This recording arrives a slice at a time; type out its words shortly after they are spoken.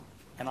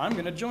and I'm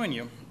going to join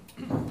you.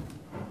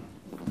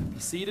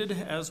 Seated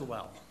as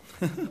well.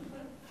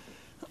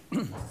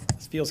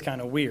 This feels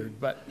kind of weird,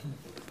 but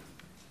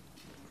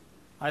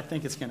I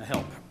think it's going to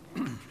help.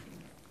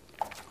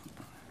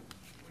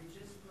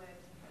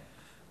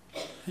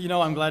 You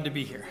know, I'm glad to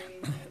be here.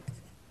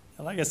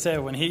 Like I said,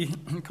 when he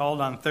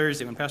called on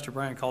Thursday, when Pastor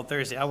Brian called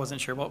Thursday, I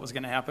wasn't sure what was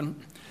going to happen.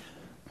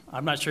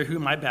 I'm not sure who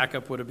my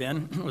backup would have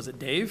been. Was it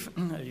Dave?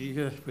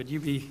 Would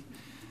you be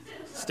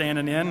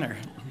standing in, or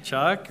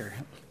Chuck, or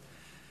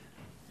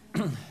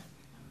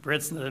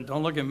Britt's?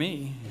 Don't look at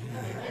me.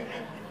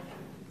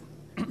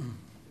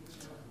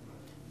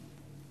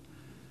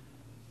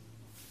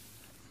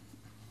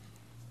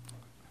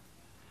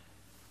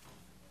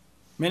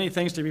 Many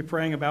things to be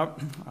praying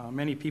about,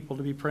 many people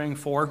to be praying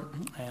for,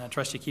 and I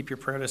trust you keep your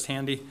prayer list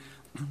handy.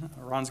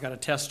 Ron's got a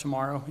test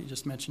tomorrow, he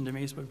just mentioned to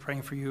me, so we're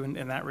praying for you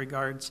in that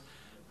regards.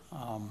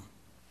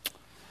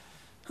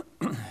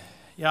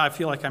 Yeah, I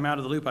feel like I'm out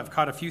of the loop. I've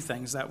caught a few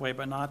things that way,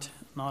 but not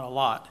a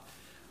lot.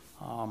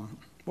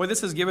 Boy,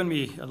 this has given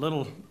me a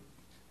little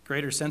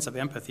greater sense of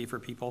empathy for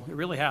people. It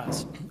really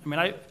has. I mean,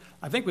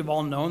 I think we've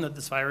all known that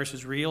this virus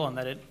is real and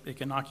that it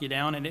can knock you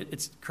down, and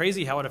it's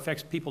crazy how it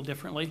affects people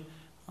differently.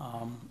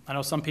 I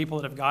know some people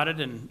that have got it,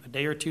 and a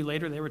day or two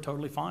later, they were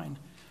totally fine.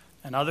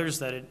 And others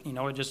that it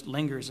just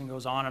lingers and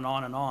goes on and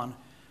on and on.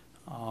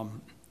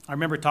 I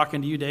remember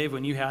talking to you, Dave,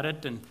 when you had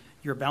it, and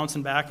you were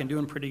bouncing back and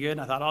doing pretty good.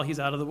 And I thought, he's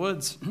out of the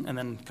woods. And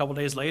then a couple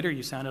days later,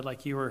 you sounded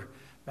like you were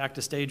back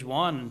to stage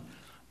 1.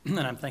 And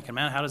I'm thinking,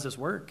 man, how does this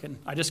work? And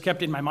I just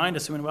kept in my mind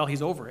assuming, well,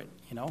 he's over it,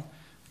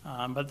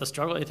 But the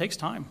struggle, it takes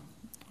time.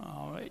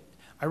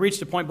 I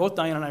reached a point, both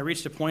Diane and I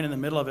reached a point in the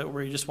middle of it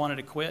where you just wanted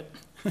to quit.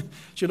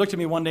 She looked at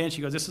me one day and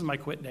she goes, this is my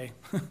quit day.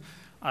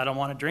 I don't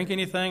want to drink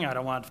anything. I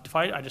don't want to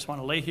fight. I just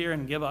want to lay here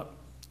and give up.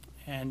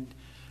 And,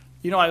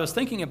 I was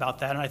thinking about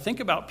that, and I think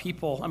about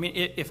people. I mean,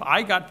 if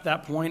I got to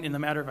that point in the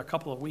matter of a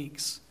couple of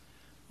weeks,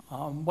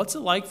 what's it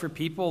like for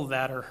people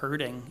that are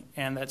hurting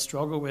and that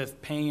struggle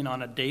with pain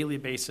on a daily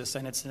basis,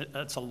 and it's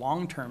a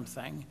long-term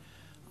thing?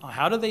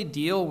 How do they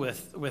deal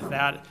with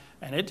that?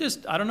 And it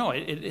just, I don't know,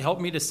 it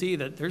helped me to see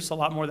that there's a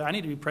lot more that I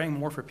need to be praying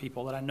more for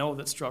people that I know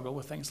that struggle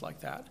with things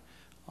like that.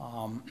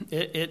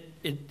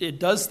 It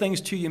does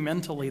things to you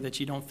mentally that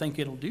you don't think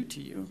it'll do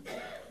to you.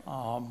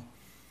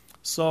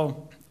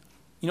 So,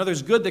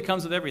 there's good that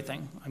comes with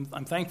everything.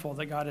 I'm thankful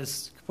that God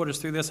has put us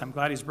through this. I'm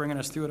glad he's bringing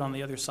us through it on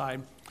the other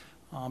side.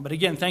 But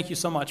again, thank you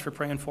so much for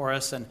praying for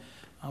us. And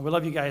we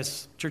love you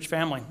guys. Church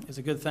family is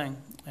a good thing.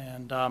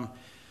 And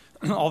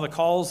all the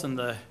calls and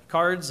the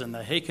cards and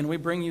the, hey, can we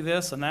bring you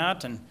this and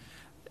that? And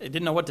I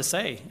didn't know what to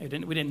say. We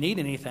didn't need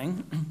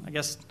anything. I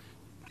guess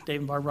Dave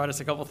and Barb brought us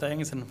a couple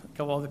things, and a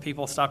couple other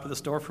people stopped at the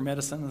store for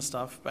medicine and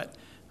stuff. But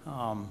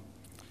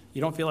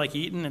you don't feel like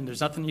eating, and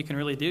there's nothing you can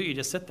really do. You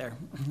just sit there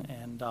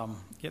and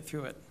get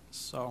through it.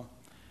 So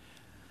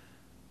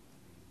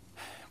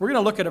we're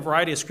going to look at a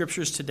variety of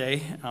scriptures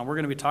today. We're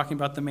going to be talking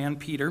about the man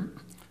Peter.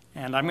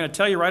 And I'm going to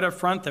tell you right up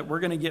front that we're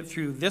going to get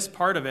through this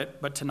part of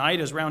it, but tonight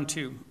is round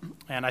 2.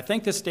 And I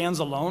think this stands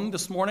alone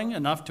this morning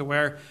enough to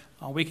where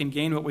we can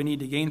gain what we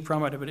need to gain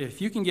from it. But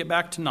if you can get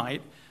back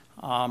tonight,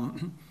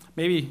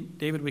 maybe,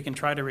 David, we can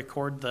try to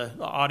record the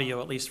audio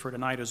at least for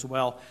tonight as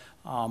well.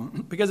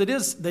 Because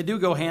they do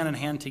go hand in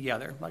hand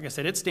together. Like I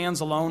said, it stands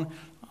alone,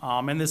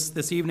 and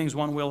this evening's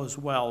one will as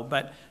well.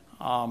 But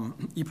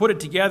you put it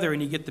together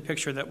and you get the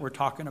picture that we're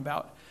talking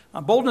about.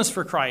 Boldness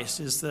for Christ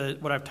is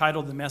what I've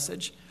titled the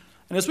message.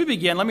 And as we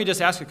begin, let me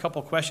just ask a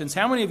couple questions.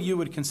 How many of you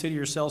would consider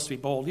yourselves to be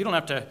bold? You don't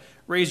have to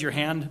raise your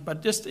hand,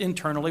 but just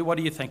internally, what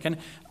are you thinking?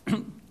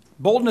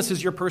 Boldness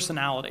is your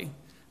personality.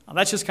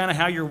 That's just kind of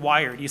how you're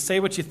wired. You say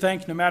what you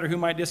think, no matter who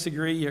might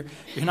disagree. You're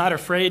not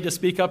afraid to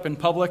speak up in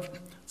public.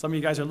 Some of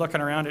you guys are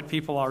looking around at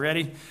people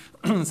already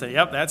and say,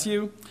 yep, that's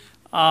you.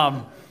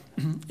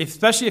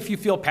 Especially if you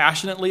feel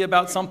passionately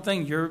about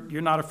something,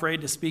 you're not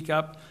afraid to speak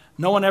up.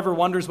 No one ever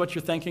wonders what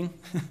you're thinking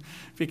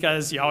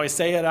because you always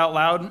say it out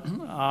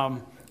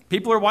loud.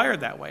 People are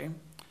wired that way.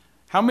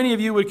 How many of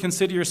you would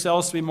consider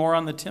yourselves to be more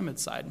on the timid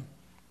side?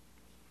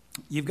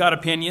 You've got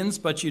opinions,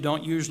 but you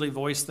don't usually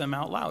voice them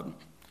out loud.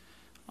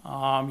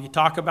 You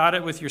talk about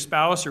it with your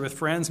spouse or with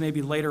friends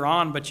maybe later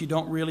on, but you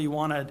don't really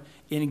want to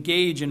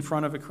engage in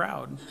front of a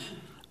crowd.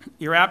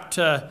 You're apt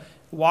to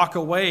walk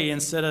away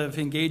instead of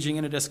engaging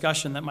in a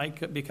discussion that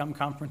might become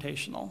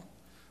confrontational.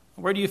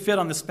 Where do you fit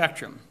on the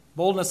spectrum?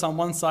 Boldness on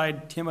one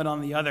side, timid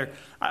on the other.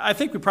 I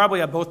think we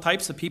probably have both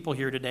types of people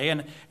here today,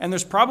 and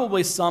there's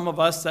probably some of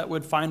us that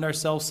would find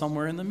ourselves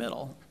somewhere in the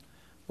middle,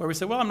 where we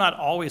say, well, I'm not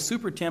always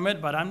super timid,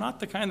 but I'm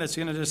not the kind that's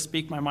going to just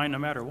speak my mind no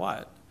matter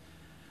what.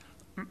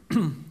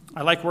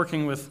 I like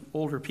working with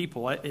older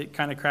people. It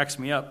kind of cracks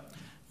me up.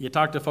 You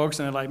talk to folks,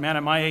 and they're like, man,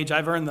 at my age,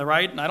 I've earned the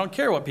right, and I don't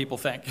care what people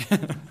think.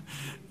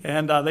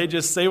 And they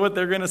just say what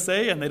they're going to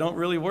say, and they don't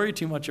really worry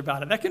too much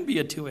about it. That can be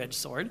a two-edged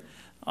sword.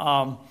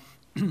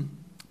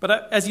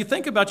 But as you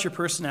think about your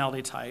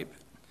personality type,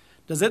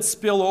 does it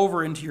spill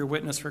over into your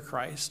witness for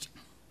Christ?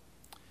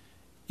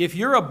 If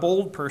you're a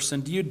bold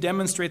person, do you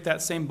demonstrate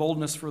that same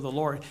boldness for the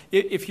Lord?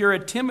 If you're a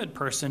timid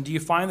person, do you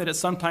find that it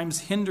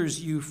sometimes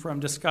hinders you from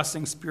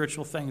discussing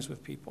spiritual things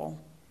with people?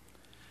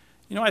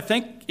 I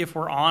think if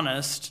we're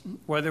honest,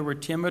 whether we're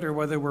timid or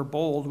whether we're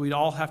bold, we'd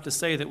all have to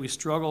say that we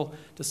struggle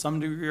to some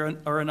degree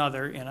or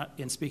another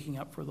in speaking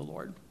up for the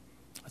Lord.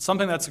 It's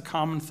something that's a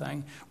common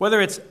thing.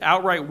 Whether it's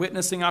outright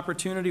witnessing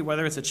opportunity,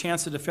 whether it's a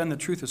chance to defend the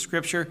truth of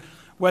Scripture,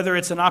 whether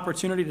it's an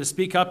opportunity to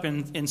speak up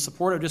in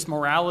support of just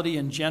morality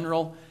in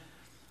general,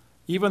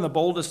 even the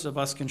boldest of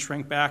us can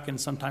shrink back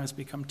and sometimes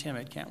become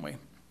timid, can't we?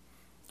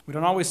 We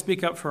don't always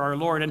speak up for our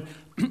Lord. And,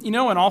 in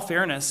all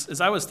fairness, as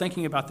I was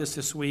thinking about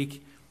this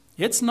week,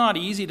 it's not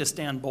easy to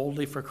stand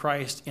boldly for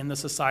Christ in the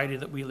society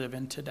that we live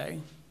in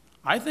today.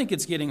 I think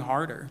it's getting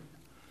harder.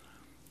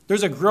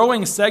 There's a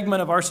growing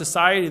segment of our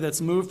society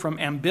that's moved from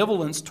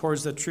ambivalence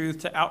towards the truth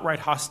to outright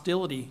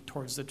hostility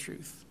towards the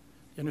truth.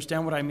 You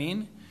understand what I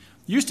mean?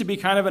 It used to be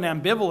kind of an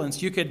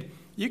ambivalence.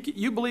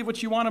 You believe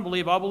what you want to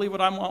believe. I'll believe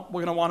what I'm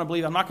going to want to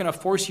believe. I'm not going to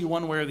force you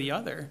one way or the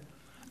other.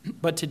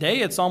 But today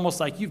it's almost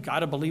like you've got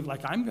to believe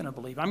like I'm going to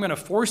believe. I'm going to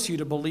force you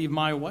to believe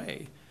my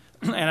way.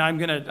 And I'm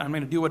going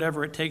to do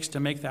whatever it takes to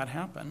make that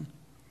happen.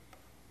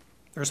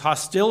 There's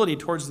hostility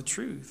towards the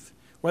truth.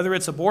 Whether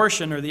it's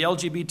abortion or the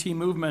LGBT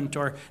movement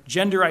or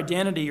gender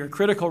identity or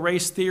critical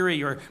race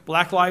theory or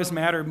Black Lives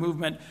Matter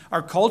movement,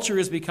 our culture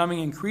is becoming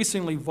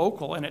increasingly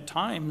vocal and at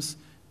times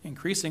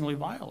increasingly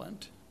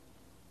violent.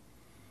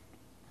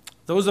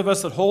 Those of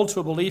us that hold to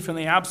a belief in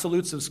the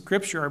absolutes of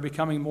Scripture are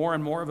becoming more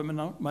and more of a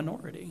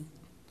minority.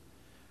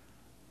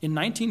 In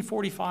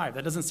 1945,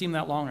 that doesn't seem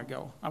that long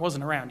ago. I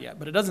wasn't around yet,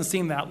 but it doesn't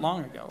seem that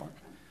long ago.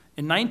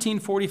 In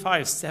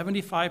 1945,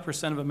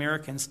 75% of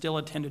Americans still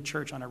attended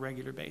church on a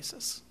regular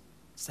basis.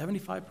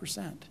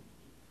 75%.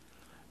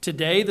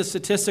 Today, the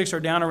statistics are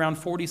down around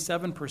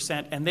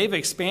 47%, and they've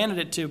expanded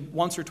it to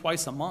once or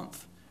twice a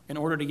month in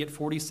order to get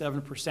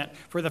 47%.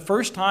 For the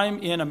first time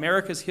in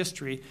America's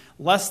history,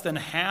 less than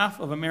half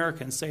of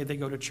Americans say they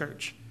go to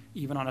church,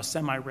 even on a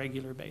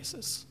semi-regular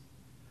basis.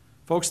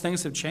 Folks,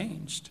 things have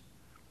changed.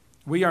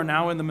 We are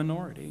now in the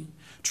minority.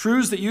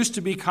 Truths that used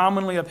to be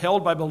commonly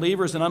upheld by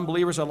believers and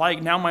unbelievers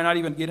alike now might not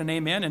even get an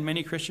amen in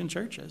many Christian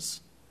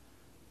churches.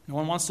 No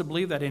one wants to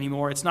believe that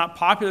anymore. It's not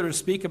popular to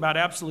speak about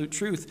absolute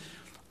truth.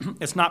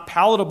 It's not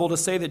palatable to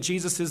say that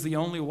Jesus is the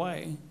only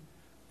way.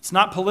 It's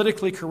not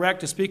politically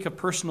correct to speak of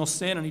personal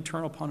sin and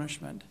eternal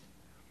punishment.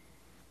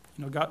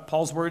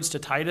 Paul's words to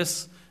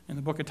Titus in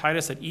the book of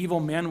Titus that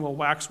evil men will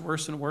wax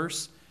worse and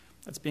worse.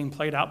 That's being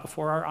played out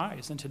before our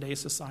eyes in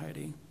today's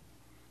society.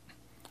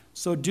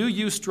 So do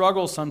you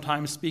struggle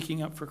sometimes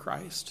speaking up for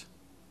Christ?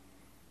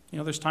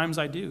 There's times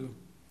I do.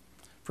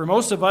 For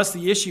most of us,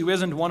 the issue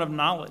isn't one of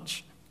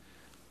knowledge.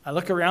 I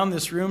look around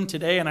this room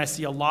today and I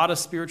see a lot of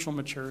spiritual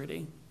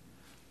maturity.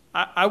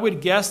 I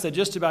would guess that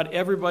just about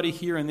everybody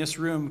here in this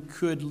room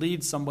could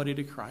lead somebody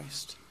to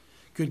Christ,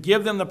 could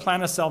give them the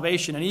plan of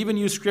salvation, and even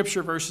use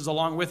scripture verses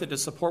along with it to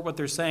support what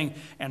they're saying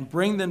and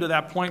bring them to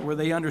that point where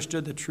they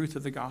understood the truth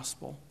of the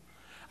gospel.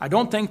 I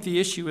don't think the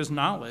issue is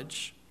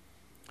knowledge.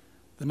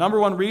 The number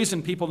one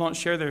reason people don't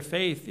share their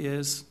faith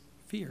is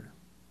fear.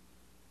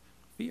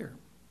 Fear.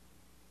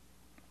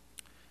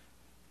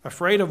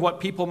 Afraid of what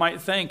people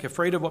might think,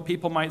 afraid of what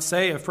people might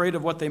say, afraid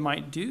of what they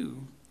might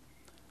do.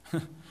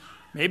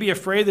 Maybe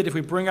afraid that if we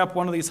bring up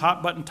one of these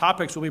hot-button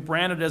topics, we'll be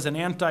branded as an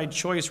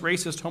anti-choice,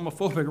 racist,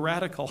 homophobic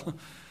radical.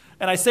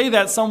 And I say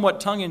that somewhat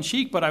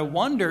tongue-in-cheek, but I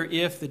wonder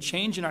if the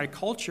change in our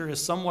culture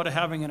is somewhat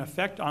having an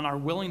effect on our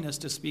willingness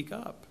to speak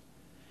up.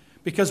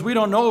 Because we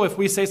don't know if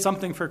we say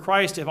something for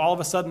Christ, if all of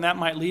a sudden that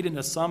might lead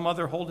into some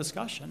other whole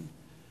discussion.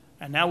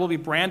 And now we'll be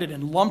branded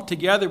and lumped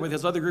together with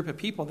this other group of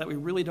people that we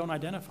really don't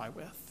identify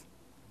with.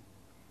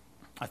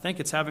 I think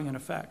it's having an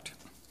effect.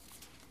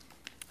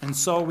 And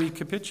so we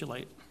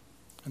capitulate.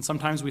 And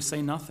sometimes we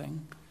say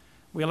nothing.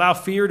 We allow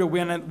fear to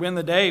win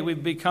the day.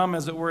 We've become,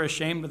 as it were,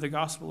 ashamed of the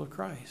gospel of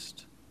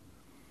Christ.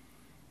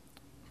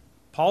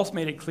 Paul's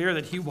made it clear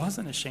that he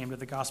wasn't ashamed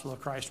of the gospel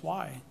of Christ.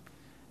 Why?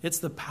 It's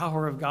the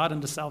power of God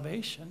unto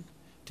salvation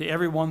to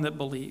everyone that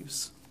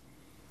believes.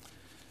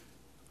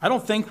 I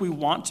don't think we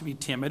want to be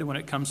timid when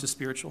it comes to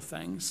spiritual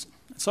things.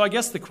 So I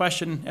guess the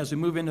question as we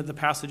move into the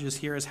passages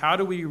here is, how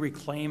do we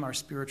reclaim our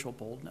spiritual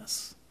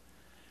boldness?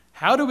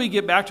 How do we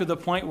get back to the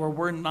point where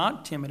we're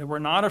not timid and we're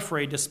not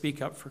afraid to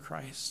speak up for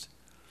Christ?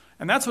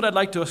 And that's what I'd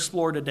like to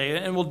explore today.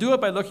 And we'll do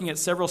it by looking at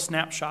several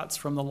snapshots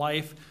from the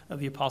life of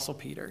the Apostle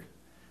Peter.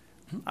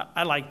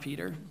 I like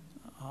Peter.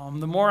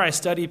 The more I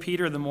study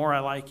Peter, the more I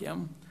like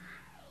him.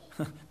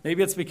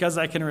 Maybe it's because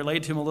I can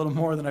relate to him a little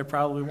more than I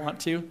probably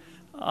want to.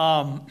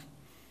 And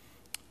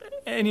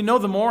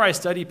the more I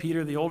study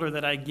Peter, the older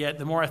that I get,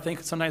 the more I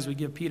think sometimes we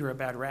give Peter a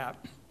bad rap.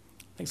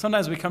 I think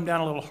sometimes we come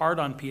down a little hard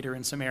on Peter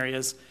in some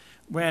areas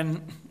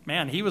when,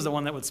 man, he was the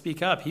one that would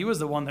speak up. He was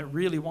the one that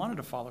really wanted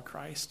to follow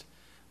Christ.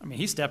 I mean,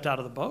 he stepped out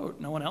of the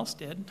boat. No one else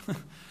did.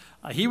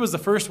 He was the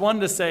first one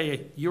to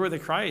say, "You are the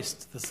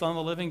Christ, the Son of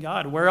the living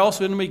God. Where else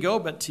would we go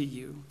but to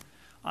you?"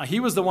 He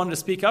was the one to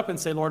speak up and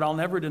say, "Lord, I'll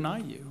never deny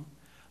you."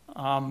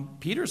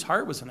 Peter's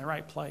heart was in the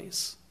right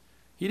place.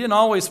 He didn't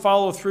always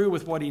follow through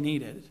with what he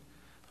needed.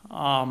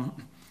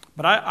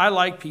 But I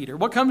like Peter.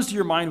 What comes to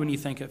your mind when you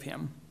think of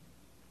him?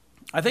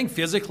 I think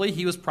physically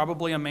he was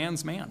probably a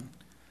man's man.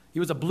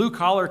 He was a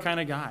blue-collar kind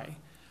of guy.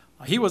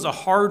 He was a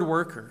hard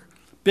worker.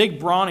 Big,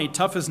 brawny,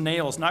 tough as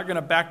nails, not going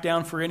to back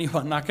down for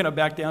anyone, not going to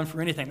back down for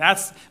anything.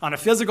 That's on a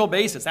physical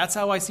basis. That's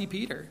how I see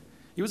Peter.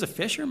 He was a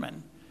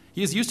fisherman.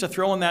 He was used to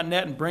throwing that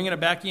net and bringing it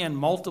back in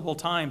multiple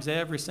times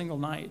every single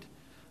night.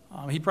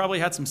 He probably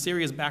had some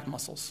serious back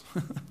muscles,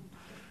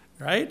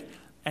 right?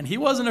 And he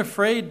wasn't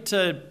afraid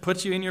to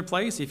put you in your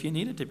place if you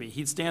needed to be.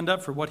 He'd stand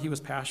up for what he was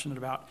passionate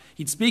about.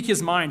 He'd speak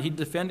his mind. He'd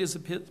defend his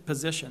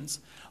positions.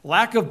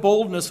 Lack of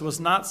boldness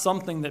was not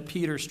something that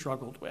Peter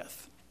struggled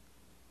with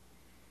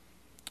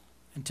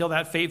until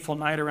that fateful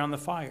night around the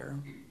fire.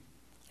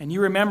 And you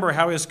remember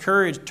how his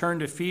courage turned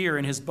to fear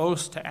and his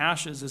boast to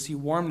ashes as he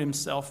warmed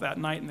himself that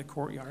night in the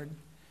courtyard.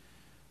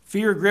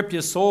 Fear gripped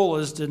his soul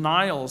as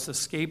denials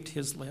escaped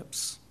his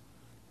lips.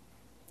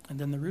 And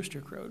then the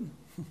rooster crowed.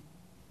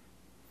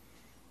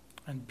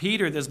 And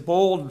Peter, this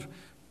bold,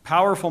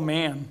 powerful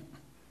man,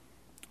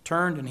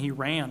 turned and he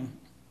ran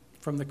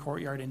from the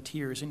courtyard in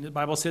tears. And the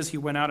Bible says he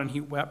went out and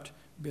he wept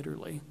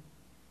bitterly.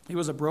 He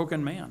was a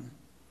broken man.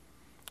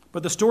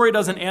 But the story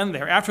doesn't end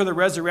there. After the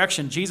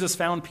resurrection, Jesus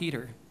found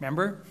Peter,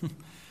 remember?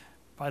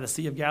 By the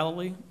Sea of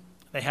Galilee.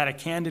 They had a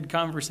candid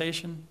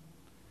conversation.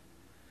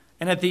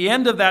 And at the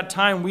end of that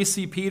time, we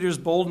see Peter's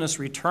boldness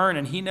return,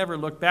 and he never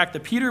looked back. The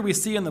Peter we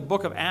see in the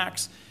book of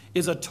Acts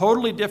is a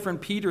totally different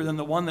Peter than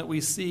the one that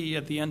we see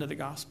at the end of the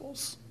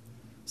Gospels.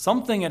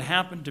 Something had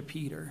happened to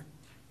Peter.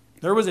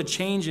 There was a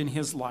change in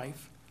his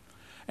life.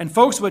 And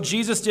folks, what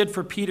Jesus did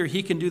for Peter,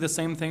 he can do the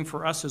same thing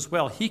for us as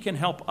well. He can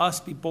help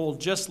us be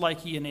bold just like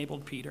he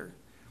enabled Peter.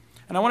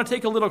 And I want to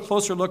take a little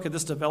closer look at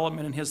this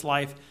development in his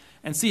life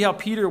and see how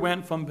Peter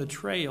went from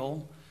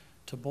betrayal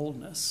to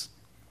boldness.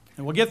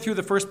 And we'll get through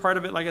the first part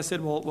of it. Like I said,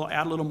 we'll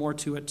add a little more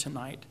to it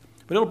tonight.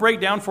 But it'll break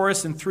down for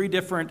us in three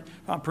different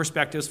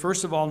perspectives.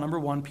 First of all, number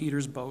one,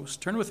 Peter's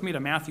boast. Turn with me to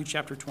Matthew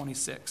chapter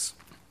 26.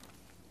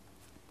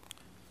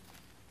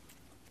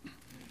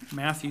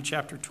 Matthew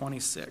chapter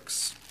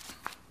 26.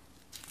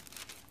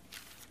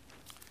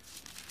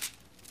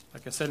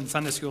 Like I said in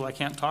Sunday school, I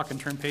can't talk and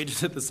turn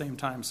pages at the same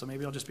time, so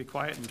maybe I'll just be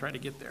quiet and try to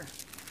get there.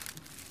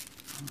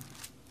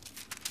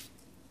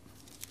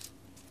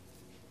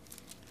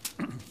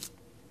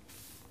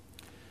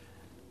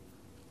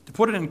 To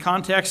put it in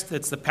context,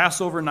 it's the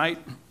Passover night.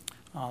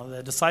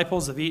 The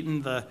disciples have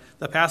eaten the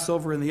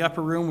Passover in the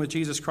upper room with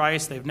Jesus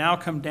Christ. They've now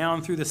come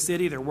down through the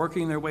city. They're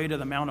working their way to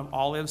the Mount of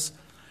Olives.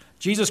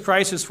 Jesus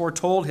Christ has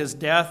foretold his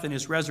death and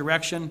his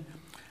resurrection.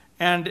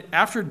 And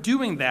after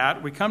doing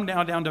that, we come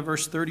down to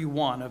verse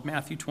 31 of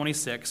Matthew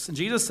 26. And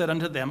Jesus said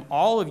unto them,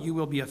 all of you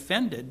will be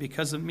offended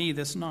because of me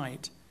this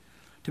night.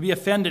 To be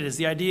offended is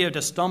the idea of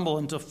to stumble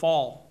and to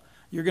fall.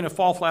 You're going to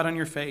fall flat on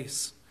your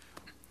face.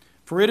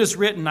 For it is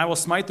written, I will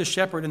smite the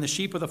shepherd, and the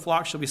sheep of the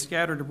flock shall be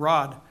scattered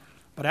abroad.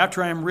 But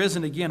after I am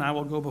risen again, I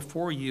will go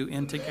before you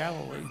into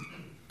Galilee.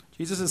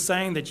 Jesus is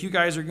saying that you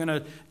guys you're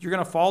going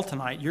to fall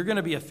tonight. You're going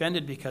to be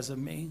offended because of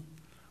me.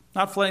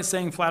 Not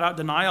saying flat out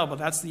denial, but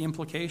that's the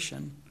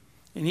implication.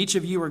 And each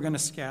of you are going to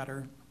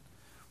scatter.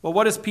 Well,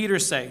 what does Peter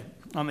say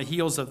on the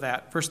heels of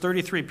that? Verse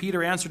 33,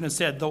 Peter answered and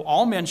said, though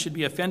all men should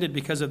be offended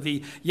because of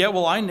thee, yet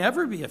will I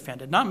never be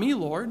offended. Not me,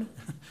 Lord.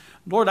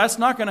 Lord, that's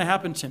not going to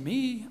happen to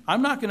me.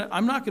 I'm not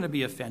going to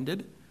be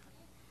offended.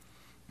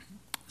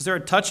 Is there a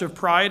touch of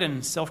pride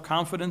and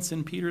self-confidence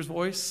in Peter's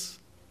voice?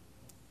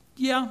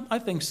 Yeah, I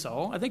think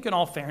so. I think in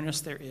all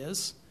fairness there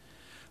is.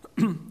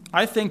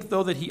 I think,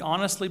 though, that he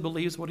honestly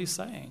believes what he's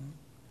saying.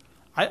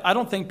 I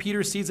don't think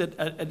Peter sees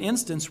an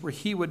instance where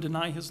he would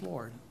deny his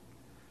Lord.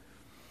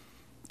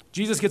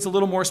 Jesus gets a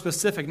little more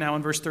specific now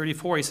in verse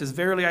 34. He says,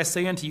 verily I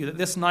say unto you that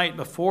this night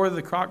before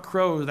the cock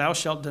crows thou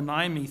shalt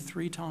deny me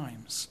 3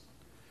 times.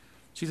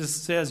 Jesus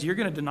says, you're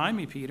going to deny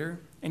me, Peter.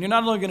 And you're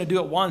not only going to do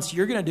it once,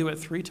 you're going to do it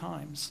 3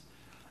 times.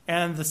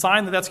 And the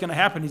sign that that's going to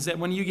happen is that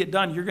when you get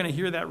done, you're going to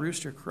hear that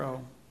rooster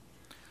crow.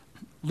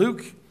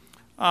 Luke,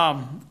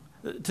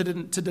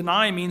 to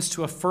deny means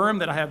to affirm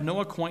that I have no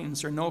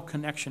acquaintance or no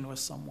connection with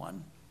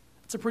someone.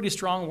 It's a pretty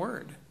strong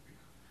word.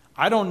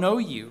 I don't know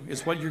you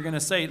is what you're going to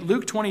say.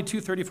 Luke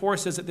 22:34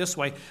 says it this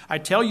way. I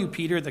tell you,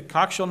 Peter, the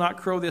cock shall not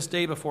crow this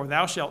day before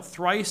thou shalt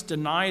thrice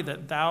deny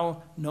that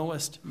thou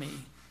knowest me.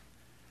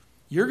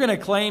 You're going to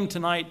claim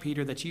tonight,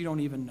 Peter, that you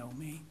don't even know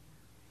me,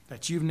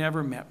 that you've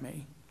never met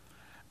me.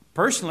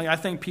 Personally, I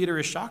think Peter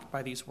is shocked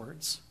by these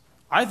words.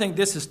 I think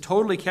this is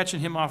totally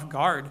catching him off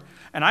guard.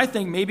 And I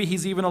think maybe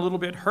he's even a little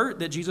bit hurt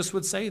that Jesus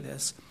would say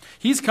this.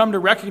 He's come to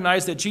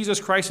recognize that Jesus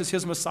Christ is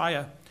his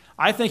Messiah.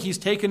 I think he's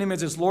taken him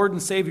as his Lord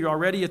and Savior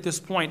already at this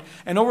point.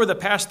 And over the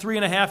past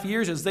 3.5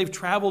 years, as they've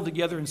traveled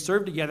together and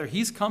served together,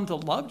 he's come to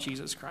love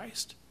Jesus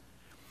Christ.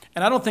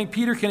 And I don't think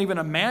Peter can even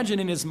imagine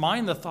in his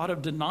mind the thought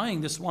of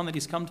denying this one that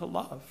he's come to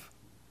love.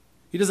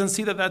 He doesn't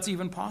see that that's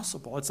even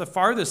possible. It's the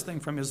farthest thing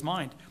from his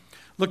mind.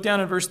 Look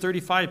down in verse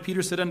 35.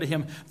 Peter said unto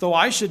him, though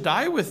I should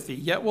die with thee,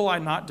 yet will I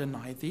not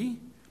deny thee.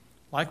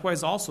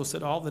 Likewise also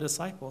said all the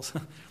disciples.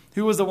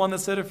 Who was the one that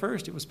said it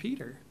first? It was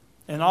Peter.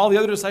 And all the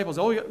other disciples,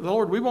 oh,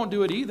 Lord, we won't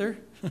do it either.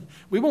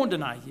 We won't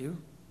deny you.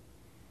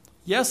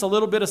 Yes, a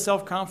little bit of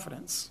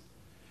self-confidence.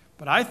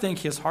 But I think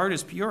his heart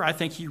is pure. I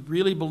think he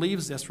really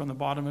believes this from the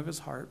bottom of his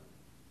heart.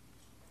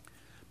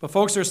 But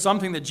folks, there's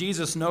something that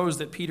Jesus knows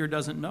that Peter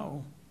doesn't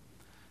know.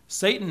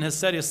 Satan has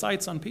set his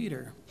sights on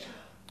Peter.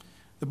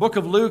 The book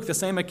of Luke, the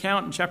same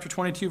account in chapter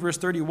 22, verse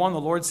 31,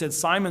 the Lord said,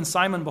 Simon,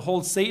 Simon,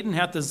 behold, Satan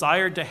hath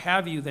desired to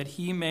have you that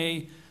he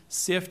may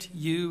sift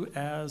you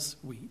as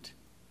wheat.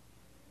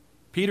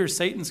 Peter,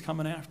 Satan's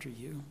coming after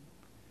you.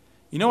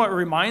 You know what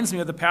reminds me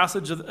of the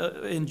passage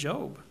in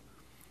Job,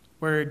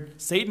 where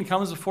Satan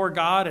comes before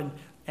God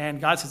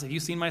and God says, have you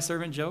seen my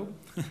servant Job?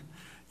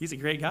 He's a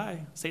great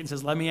guy. Satan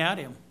says, let me at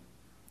him.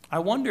 I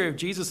wonder if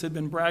Jesus had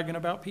been bragging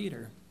about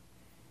Peter.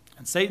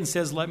 And Satan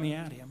says, let me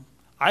at him.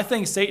 I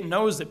think Satan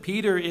knows that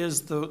Peter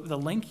is the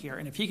link here.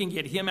 And if he can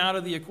get him out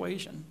of the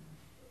equation,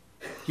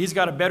 he's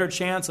got a better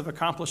chance of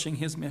accomplishing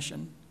his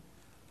mission.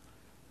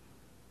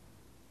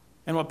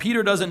 And what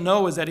Peter doesn't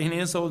know is that in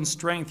his own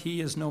strength,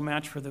 he is no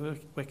match for the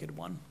wicked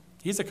one.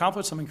 He's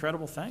accomplished some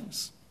incredible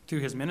things through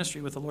his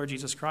ministry with the Lord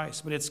Jesus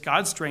Christ. But it's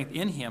God's strength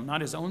in him,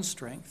 not his own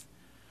strength.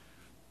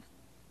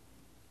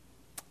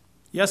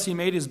 Yes, he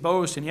made his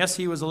boast, and yes,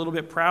 he was a little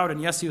bit proud,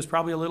 and yes, he was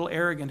probably a little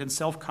arrogant and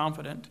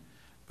self-confident.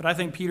 But I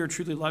think Peter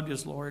truly loved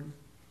his Lord.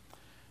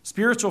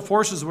 Spiritual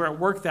forces were at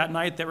work that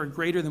night that were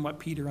greater than what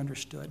Peter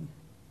understood.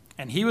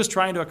 And he was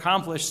trying to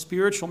accomplish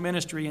spiritual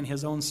ministry in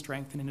his own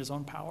strength and in his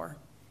own power.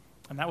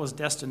 And that was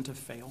destined to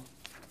fail.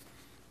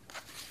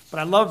 But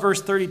I love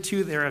verse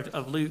 32 there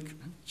of Luke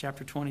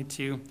chapter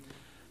 22.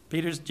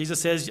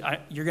 Jesus says,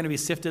 you're going to be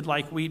sifted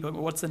like wheat, but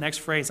what's the next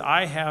phrase?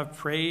 I have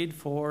prayed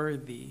for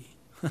thee.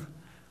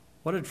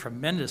 What a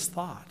tremendous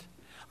thought.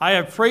 I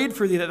have prayed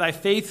for thee that thy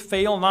faith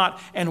fail not,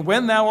 and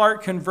when thou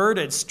art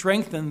converted,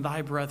 strengthen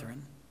thy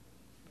brethren.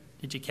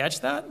 Did you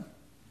catch that?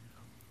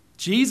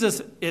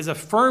 Jesus is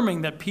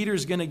affirming that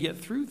Peter's going to get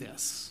through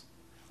this.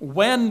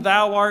 When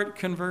thou art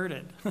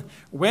converted,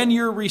 when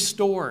you're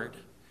restored,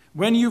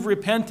 when you've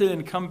repented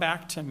and come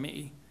back to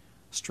me,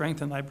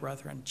 strengthen thy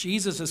brethren.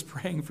 Jesus is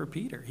praying for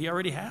Peter. He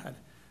already had.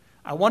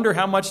 I wonder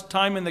how much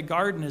time in the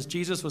garden as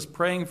Jesus was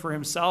praying for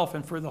himself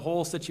and for the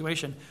whole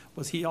situation,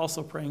 was he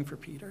also praying for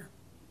Peter?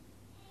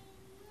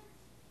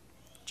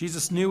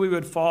 Jesus knew he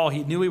would fall.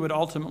 He knew he would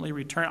ultimately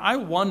return. I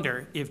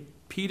wonder if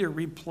Peter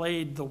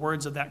replayed the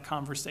words of that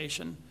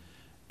conversation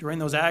during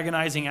those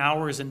agonizing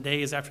hours and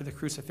days after the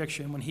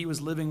crucifixion when he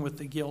was living with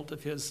the guilt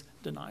of his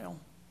denial.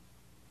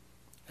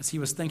 As he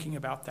was thinking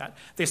about that.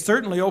 They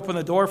certainly opened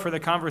the door for the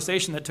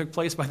conversation that took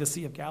place by the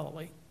Sea of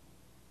Galilee.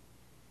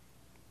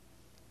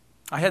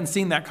 I hadn't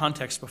seen that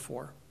context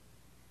before.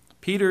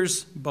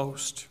 Peter's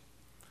boast.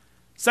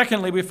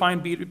 Secondly, we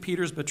find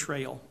Peter's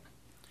betrayal.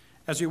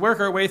 As we work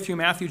our way through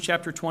Matthew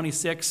chapter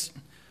 26,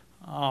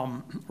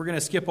 we're going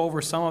to skip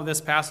over some of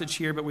this passage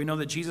here, but we know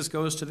that Jesus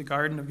goes to the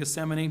Garden of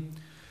Gethsemane,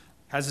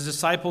 has his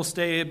disciples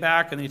stay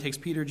back, and then he takes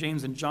Peter,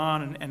 James, and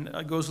John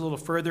and goes a little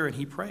further and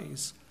he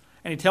prays.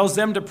 And he tells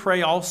them to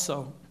pray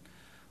also.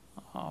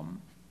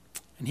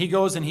 And he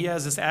goes and he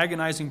has this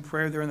agonizing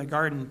prayer there in the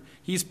garden.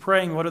 He's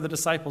praying. What are the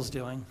disciples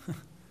doing?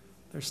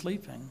 They're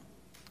sleeping.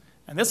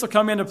 And this will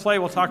come into play.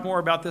 We'll talk more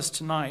about this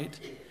tonight.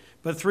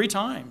 But 3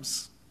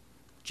 times,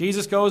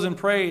 Jesus goes and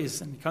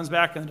prays, and he comes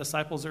back and the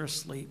disciples are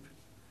asleep.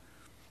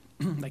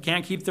 They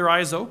can't keep their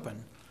eyes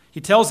open. He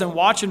tells them,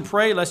 watch and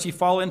pray lest you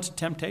fall into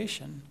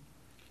temptation.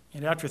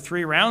 And after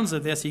 3 rounds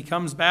of this, he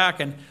comes back,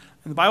 and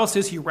the Bible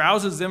says he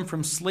rouses them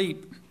from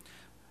sleep.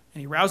 And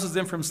he rouses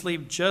them from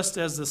sleep just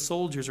as the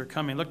soldiers are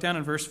coming. Look down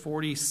in verse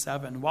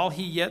 47. While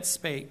he yet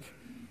spake,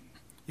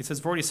 he says,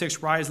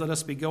 46, rise, let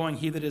us be going.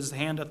 He that is the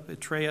hand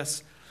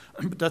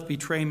doth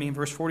betray me. In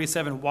verse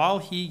 47, while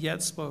he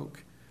yet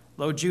spoke,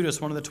 lo, Judas,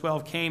 one of the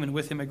 12, came, and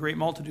with him a great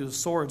multitude of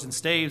swords and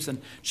staves,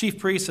 and chief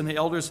priests and the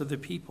elders of the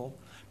people.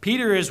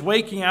 Peter is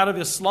waking out of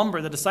his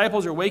slumber. The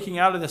disciples are waking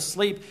out of this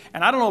sleep.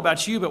 And I don't know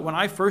about you, but when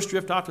I first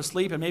drift off to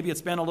sleep, and maybe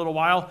it's been a little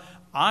while,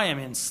 I am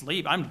in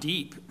sleep. I'm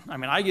deep.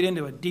 I get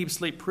into a deep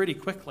sleep pretty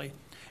quickly.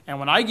 And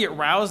when I get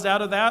roused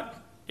out of that,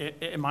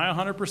 am I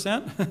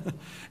 100%?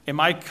 Am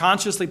I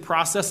consciously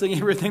processing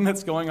everything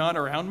that's going on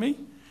around me?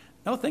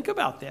 No, think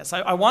about this.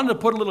 I wanted to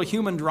put a little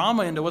human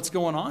drama into what's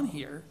going on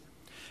here.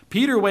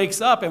 Peter wakes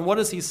up, and what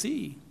does he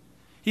see?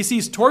 He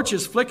sees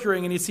torches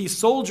flickering, and he sees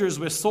soldiers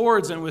with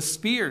swords and with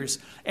spears,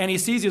 and he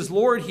sees his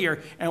Lord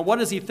here. And what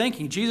is he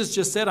thinking? Jesus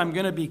just said, I'm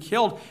going to be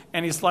killed.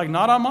 And he's like,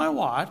 not on my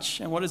watch.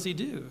 And what does he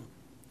do?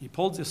 He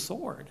pulls his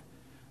sword.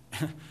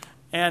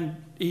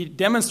 And he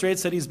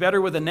demonstrates that he's better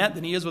with a net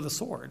than he is with a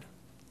sword.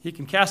 He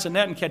can cast a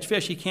net and catch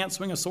fish. He can't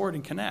swing a sword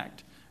and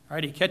connect. All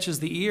right, he catches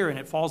the ear, and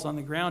it falls on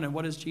the ground. And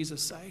what does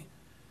Jesus say?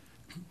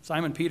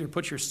 Simon Peter,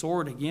 put your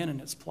sword again in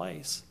its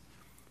place.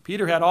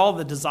 Peter had all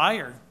the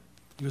desire.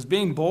 He was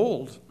being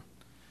bold.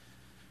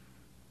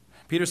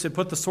 Peter said,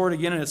 put the sword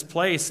again in its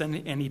place, and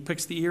he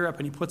picks the ear up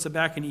and he puts it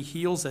back and he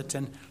heals it,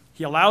 and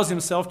he allows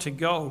himself to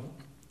go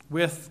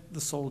with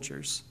the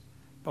soldiers.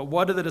 But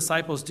what do the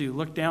disciples do?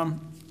 Look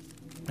down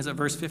is at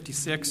verse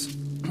 56.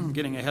 I'm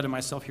getting ahead of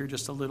myself here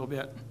just a little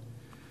bit.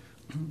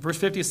 Verse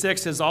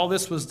 56 says, all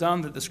this was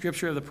done that the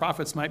scripture of the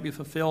prophets might be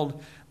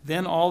fulfilled.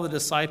 Then all the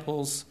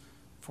disciples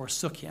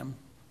forsook him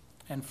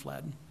and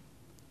fled.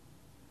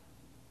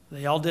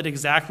 They all did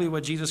exactly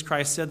what Jesus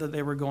Christ said that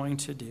they were going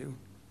to do.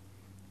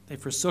 They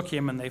forsook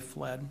him and they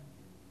fled.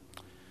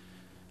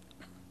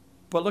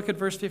 But look at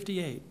verse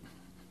 58.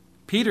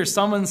 Peter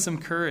summoned some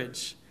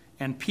courage,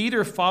 and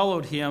Peter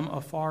followed him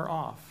afar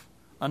off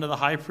unto the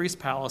high priest's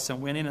palace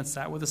and went in and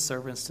sat with the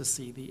servants to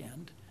see the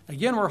end.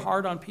 Again, we're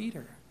hard on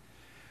Peter.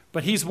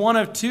 But he's one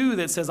of two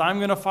that says, I'm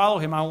going to follow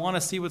him. I want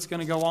to see what's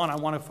going to go on. I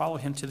want to follow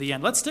him to the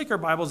end. Let's take our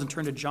Bibles and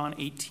turn to John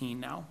 18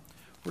 now.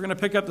 We're going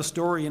to pick up the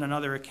story in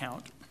another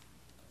account.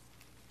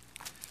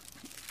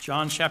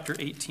 John chapter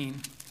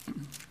 18.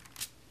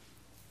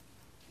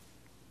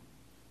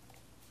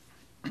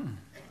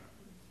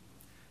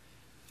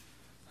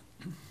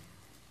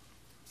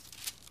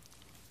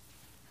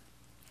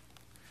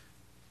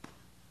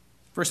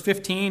 Verse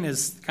 15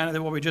 is kind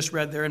of what we just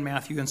read there in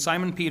Matthew. And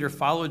Simon Peter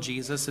followed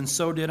Jesus, and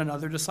so did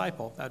another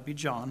disciple. That would be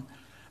John.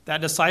 That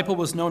disciple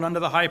was known unto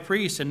the high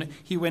priest, and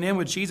he went in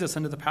with Jesus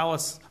into the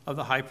palace of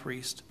the high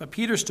priest. But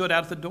Peter stood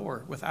out at the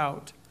door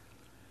without.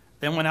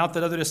 Then went out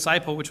that other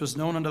disciple, which was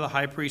known unto the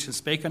high priest, and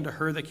spake unto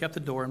her that kept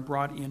the door, and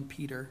brought in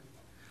Peter.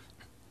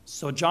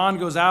 So John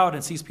goes out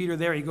and sees Peter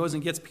there. He goes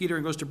and gets Peter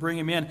and goes to bring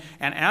him in.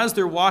 And as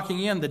they're walking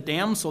in, the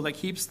damsel that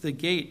keeps the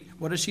gate,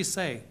 what does she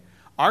say?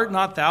 Art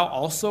not thou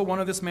also one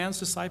of this man's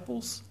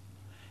disciples?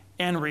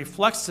 And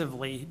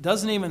reflexively,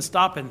 doesn't even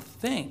stop and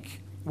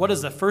think. What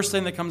is the first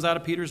thing that comes out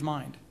of Peter's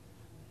mind?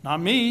 Not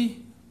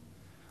me.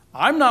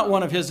 I'm not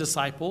one of his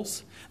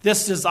disciples.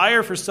 This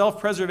desire for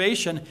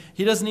self-preservation,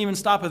 he doesn't even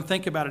stop and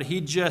think about it.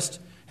 He just,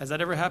 has that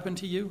ever happened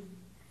to you?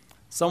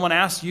 Someone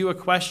asks you a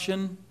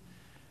question,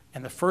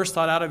 and the first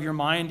thought out of your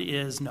mind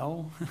is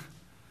no.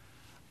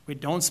 We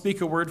don't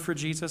speak a word for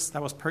Jesus.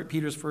 That was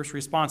Peter's first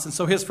response. And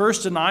so his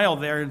first denial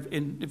there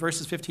in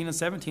verses 15 and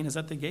 17 is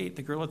at the gate,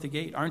 the girl at the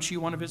gate. Aren't you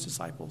one of his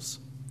disciples?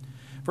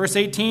 Verse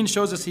 18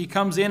 shows us he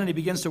comes in and he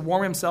begins to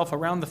warm himself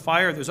around the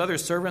fire. There's other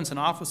servants and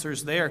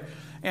officers there.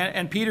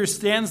 And Peter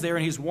stands there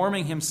and he's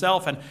warming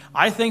himself. And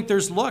I think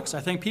there's looks. I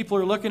think people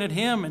are looking at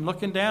him and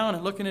looking down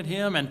and looking at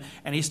him. And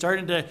he's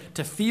starting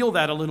to feel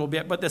that a little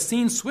bit. But the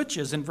scene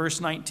switches in verse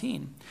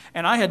 19.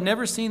 And I had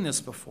never seen this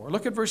before.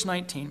 Look at verse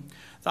 19.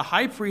 The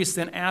high priest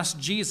then asked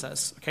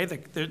Jesus. Okay,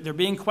 they're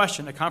being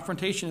questioned. A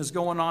confrontation is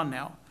going on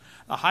now.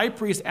 The high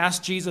priest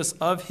asked Jesus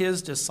of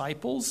his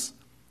disciples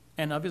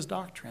and of his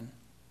doctrine.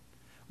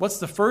 What's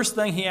the first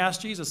thing he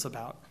asked Jesus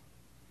about?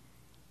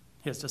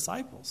 His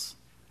disciples.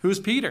 Who's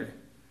Peter?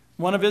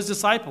 One of his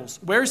disciples.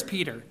 Where's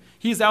Peter?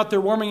 He's out there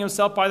warming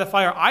himself by the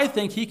fire. I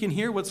think he can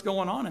hear what's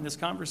going on in this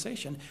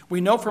conversation. We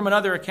know from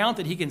another account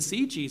that he can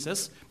see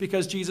Jesus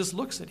because Jesus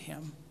looks at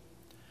him.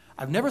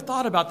 I've never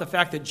thought about the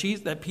fact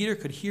that Peter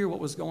could hear what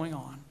was going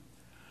on.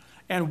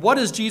 And what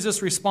does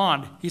Jesus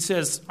respond? He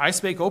says, I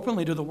spake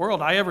openly to the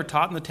world. I ever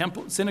taught in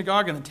the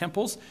synagogue and the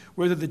temples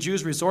where the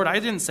Jews resort. I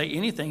didn't say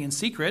anything in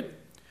secret.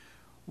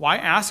 Why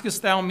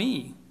askest thou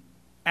me?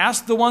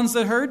 Ask the ones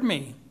that heard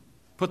me.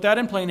 Put that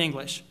in plain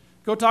English.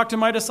 Go talk to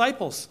my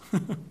disciples.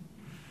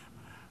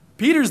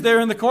 Peter's there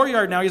in the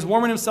courtyard now. He's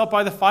warming himself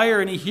by the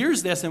fire, and he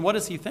hears this, and what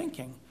is he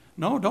thinking?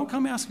 No, don't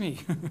come ask me.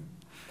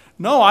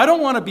 No, I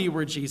don't want to be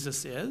where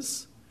Jesus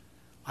is.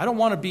 I don't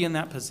want to be in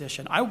that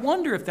position. I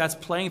wonder if that's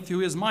playing through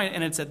his mind,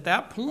 and it's at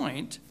that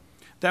point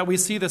that we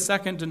see the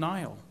second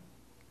denial.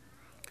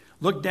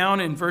 Look down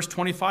in verse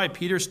 25.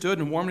 Peter stood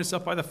and warmed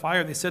himself by the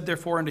fire. They said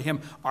therefore unto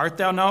him, Art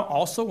thou not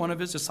also one of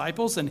his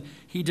disciples? And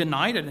he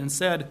denied it and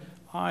said,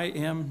 I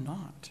am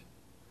not.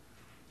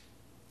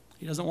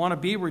 He doesn't want to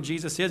be where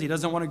Jesus is. He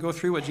doesn't want to go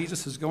through what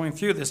Jesus is going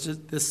through.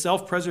 This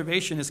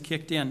self-preservation is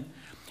kicked in.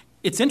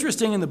 It's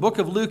interesting, in the book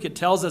of Luke, it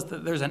tells us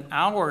that there's an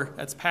hour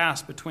that's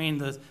passed between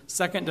the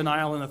second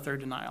denial and the third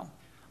denial.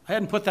 I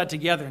hadn't put that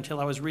together until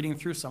I was reading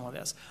through some of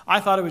this. I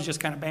thought it was just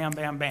kind of bam,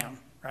 bam, bam,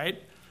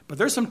 right? But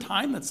there's some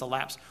time that's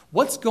elapsed.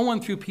 What's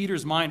going through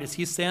Peter's mind as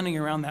he's standing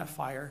around that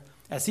fire,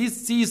 as he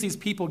sees these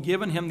people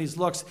giving him these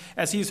looks,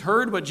 as he's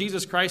heard what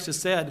Jesus Christ has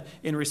said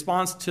in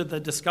response to the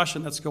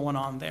discussion that's going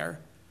on there?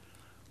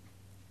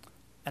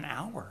 An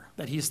hour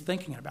that he's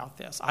thinking about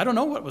this. I don't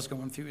know what was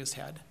going through his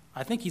head.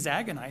 I think he's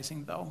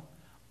agonizing, though.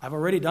 I've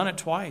already done it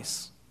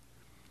twice.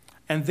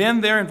 And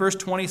then there in verse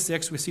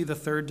 26, we see the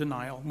third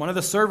denial. One of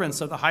the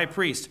servants of the high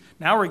priest.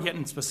 Now we're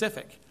getting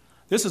specific.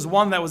 This is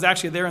one that was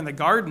actually there in the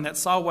garden that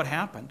saw what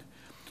happened.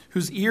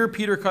 Whose ear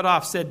Peter cut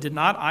off, said, Did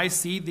not I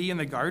see thee in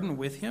the garden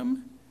with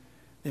him?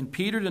 Then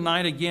Peter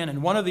denied again.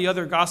 And one of the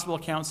other gospel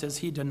accounts says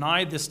he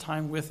denied this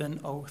time with an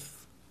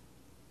oath.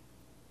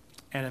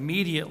 And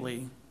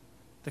immediately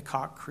the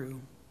cock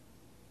crew.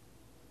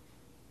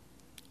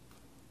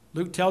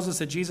 Luke tells us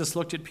that Jesus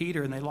looked at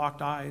Peter and they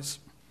locked eyes.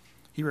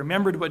 He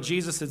remembered what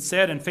Jesus had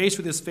said, and faced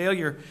with his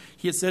failure,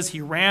 it says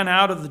he ran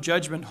out of the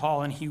judgment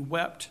hall and he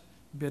wept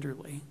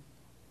bitterly.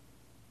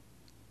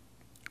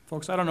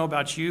 Folks, I don't know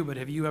about you, but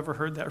have you ever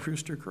heard that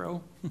rooster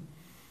crow?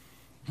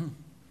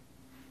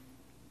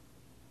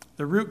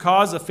 The root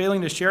cause of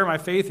failing to share my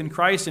faith in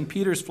Christ and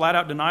Peter's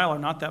flat-out denial are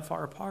not that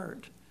far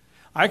apart.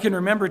 I can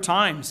remember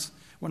times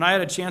when I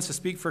had a chance to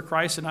speak for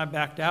Christ and I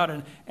backed out,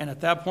 and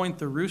at that point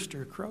the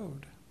rooster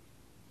crowed.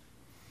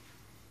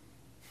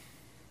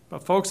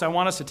 But folks, I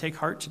want us to take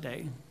heart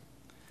today.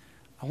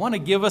 I want to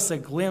give us a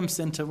glimpse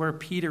into where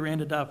Peter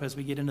ended up as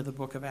we get into the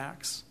book of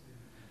Acts.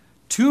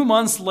 2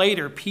 months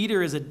later,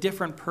 Peter is a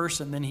different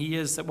person than he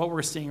is at what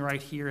we're seeing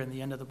right here in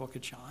the end of the book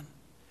of John.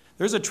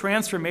 There's a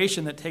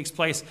transformation that takes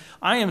place.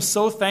 I am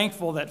so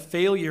thankful that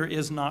failure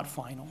is not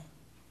final,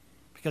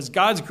 because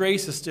God's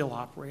grace is still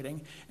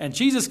operating. And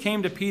Jesus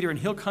came to Peter, and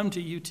he'll come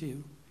to you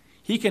too.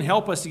 He can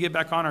help us to get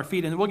back on our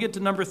feet. And we'll get to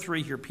number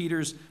 3 here,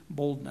 Peter's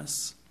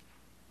boldness.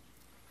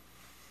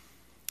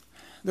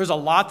 There's a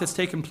lot that's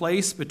taken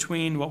place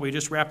between what we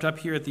just wrapped up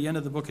here at the end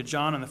of the book of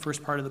John and the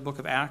first part of the book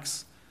of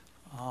Acts.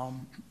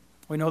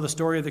 We know the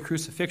story of the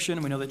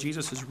crucifixion. We know that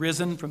Jesus has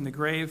risen from the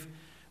grave.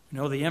 We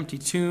know the empty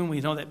tomb.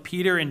 We know that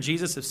Peter and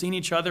Jesus have seen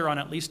each other on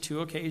at least 2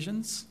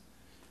 occasions.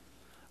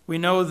 We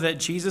know that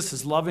Jesus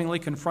has lovingly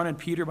confronted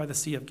Peter by the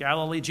Sea of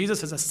Galilee.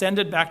 Jesus has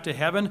ascended back to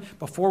heaven.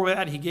 Before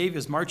that, he gave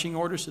his marching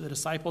orders to the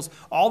disciples.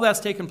 All that's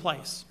taken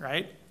place,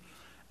 right?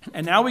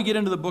 And now we get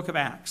into the book of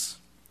Acts.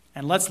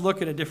 And let's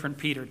look at a different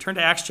Peter. Turn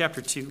to Acts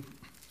chapter 2.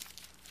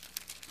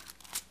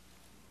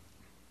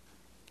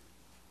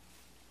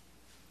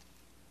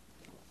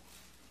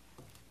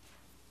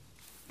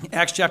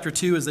 Acts chapter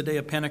 2 is the day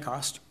of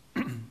Pentecost.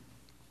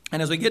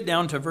 And as we get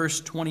down to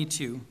verse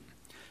 22,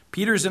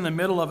 Peter's in the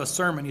middle of a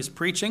sermon. He's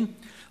preaching,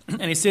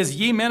 and he says,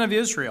 "Ye men of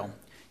Israel,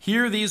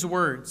 hear these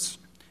words.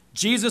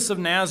 Jesus of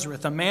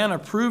Nazareth, a man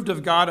approved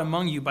of God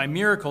among you by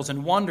miracles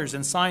and wonders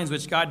and signs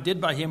which God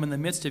did by him in the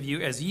midst of you,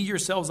 as ye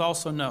yourselves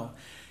also know.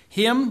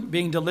 Him,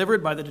 being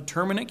delivered by the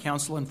determinate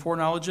counsel and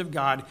foreknowledge of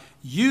God,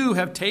 you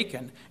have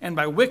taken, and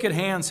by wicked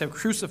hands have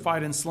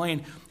crucified and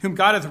slain, whom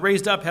God hath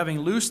raised up,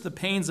 having loosed the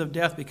pains of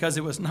death, because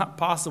it was not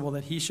possible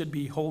that he should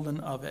be holden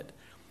of it."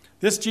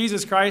 This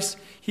Jesus Christ,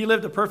 he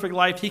lived a perfect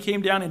life. He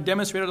came down and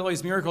demonstrated all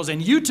these miracles,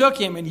 and you took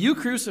him and you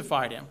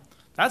crucified him.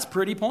 That's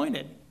pretty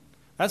pointed.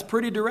 That's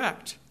pretty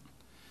direct.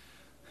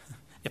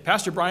 If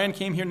Pastor Brian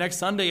came here next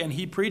Sunday and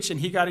he preached and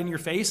he got in your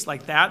face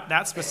like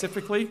that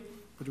specifically,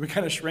 would we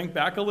kind of shrink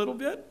back a little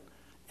bit?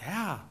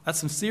 Yeah, that's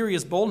some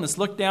serious boldness.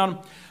 Look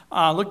down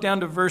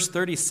to verse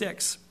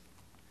 36.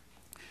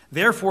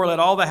 "Therefore let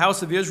all the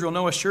house of Israel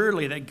know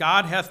assuredly that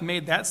God hath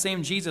made that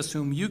same Jesus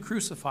whom you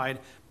crucified,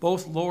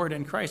 both Lord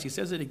and Christ." He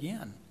says it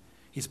again.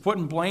 He's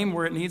putting blame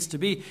where it needs to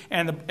be.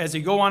 And as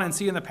you go on and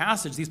see in the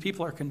passage, these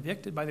people are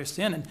convicted by their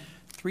sin, and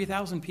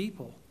 3,000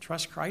 people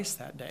trust Christ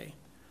that day.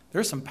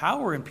 There's some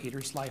power in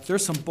Peter's life.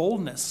 There's some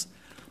boldness.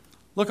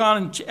 Look on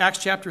in Acts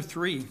chapter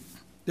 3.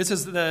 This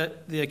is the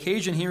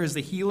occasion here is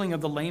the healing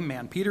of the lame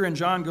man. Peter and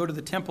John go to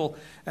the temple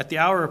at the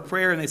hour of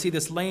prayer, and they see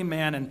this lame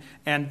man,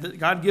 and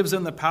God gives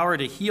them the power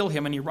to heal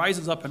him, and he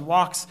rises up and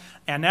walks.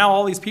 And now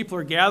all these people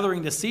are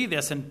gathering to see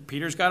this, and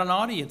Peter's got an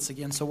audience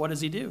again. So what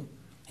does he do?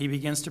 He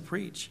begins to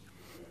preach.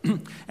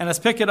 And let's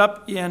pick it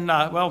up in,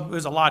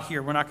 there's a lot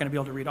here. We're not going to be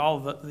able to read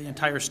all of the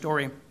entire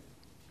story.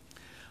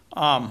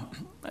 I'm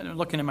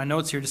looking at my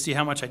notes here to see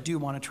how much I do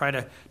want to try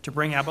to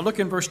bring out. But look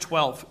in verse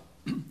 12.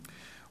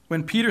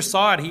 "When Peter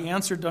saw it, he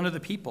answered unto the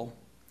people,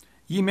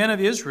 Ye men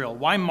of Israel,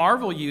 why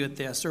marvel ye at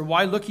this? Or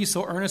why look ye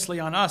so earnestly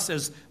on us,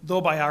 as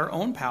though by our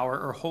own power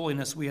or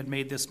holiness we had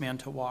made this man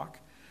to walk?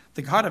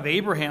 The God of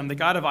Abraham, the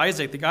God of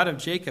Isaac, the God of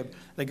Jacob,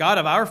 the God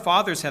of our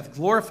fathers hath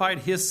glorified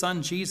his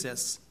Son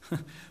Jesus,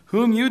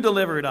 whom you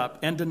delivered up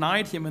and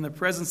denied him in the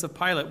presence of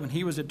Pilate when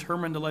he was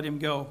determined to let him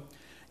go.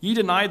 Ye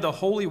denied the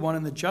Holy One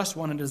and the Just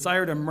One, and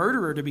desired a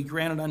murderer to be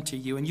granted unto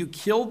you, and you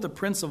killed the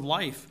Prince of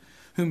Life,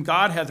 whom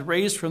God hath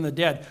raised from the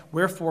dead,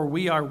 wherefore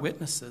we are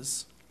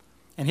witnesses.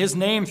 And his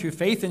name, through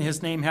faith in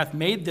his name, hath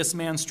made this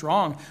man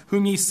strong,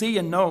 whom ye see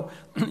and know.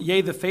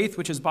 Yea, the faith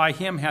which is by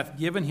him hath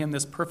given him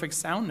this perfect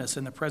soundness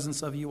in the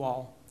presence of you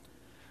all.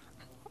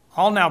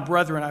 All now,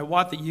 brethren, I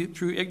wot that you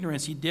through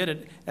ignorance ye did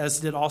it, as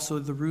did also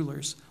the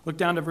rulers." Look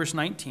down to verse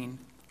 19.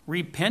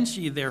 "Repent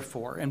ye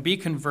therefore, and be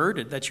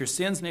converted, that your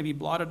sins may be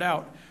blotted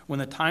out, when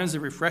the times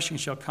of refreshing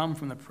shall come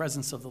from the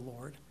presence of the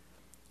Lord."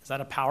 Is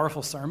that a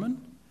powerful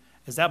sermon?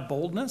 Is that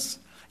boldness?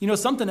 You know,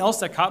 something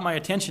else that caught my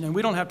attention, and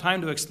we don't have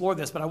time to explore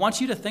this, but I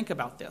want you to think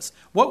about this.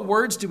 What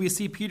words do we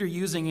see Peter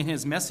using in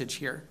his message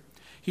here?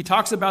 He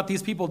talks about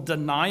these people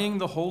denying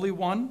the Holy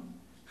One,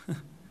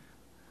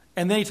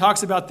 and then he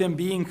talks about them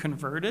being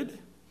converted.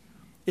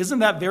 Isn't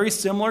that very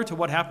similar to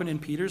what happened in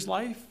Peter's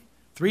life?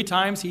 3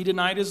 times he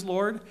denied his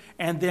Lord,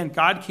 and then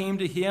God came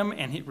to him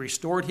and he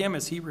restored him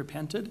as he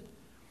repented.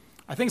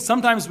 I think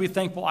sometimes we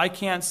think, well, I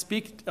can't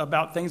speak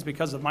about things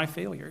because of my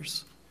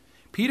failures.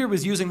 Peter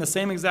was using the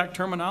same exact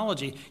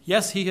terminology.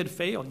 Yes, he had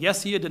failed.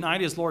 Yes, he had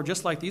denied his Lord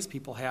just like these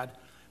people had,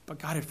 but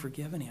God had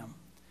forgiven him.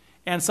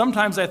 And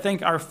sometimes I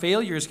think our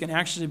failures can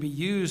actually be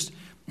used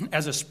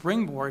as a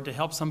springboard to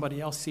help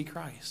somebody else see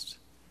Christ.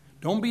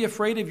 Don't be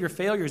afraid of your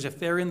failures if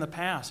they're in the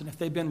past and if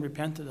they've been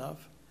repented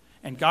of,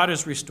 and God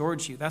has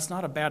restored you. That's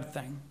not a bad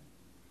thing.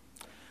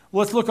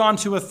 Well, let's look on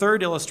to a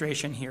third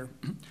illustration here.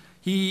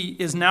 He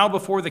is now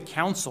before the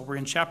council. We're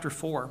in chapter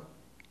 4.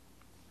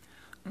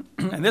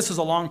 And this is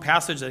a long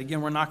passage that,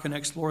 again, we're not going to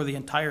explore the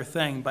entire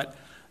thing, but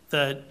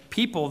the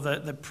people,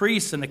 the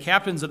priests and the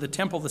captains of the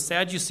temple, the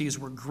Sadducees,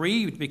 were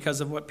grieved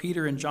because of what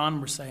Peter and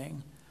John were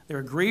saying. They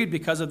were grieved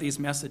because of these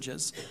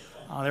messages.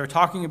 They were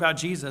talking about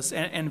Jesus.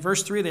 And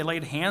verse 3, they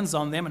laid hands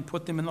on them and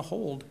put them in the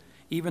hold,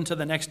 even to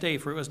the next day,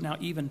 for it was now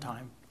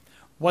eventime.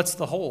 What's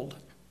the hold?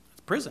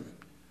 It's prison.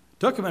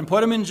 Took them and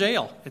put them in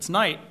jail. It's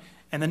night.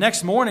 And the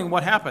next morning,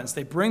 what happens?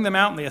 They bring them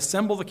out and they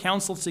assemble the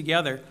council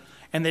together,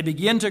 and they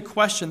begin to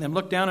question them.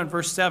 Look down at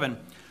verse 7.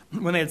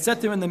 When they had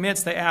set them in the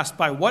midst, they asked,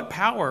 by what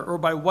power or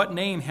by what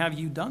name have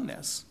you done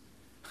this?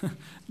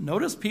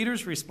 Notice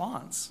Peter's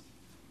response.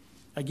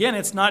 Again,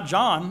 it's not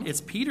John,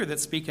 it's Peter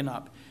that's speaking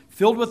up.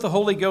 Filled with the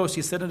Holy Ghost,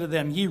 he said unto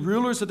them, ye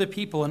rulers of the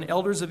people and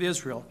elders of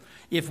Israel,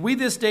 if we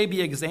this day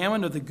be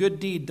examined of the good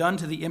deed done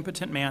to the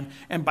impotent man,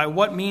 and by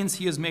what means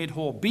he is made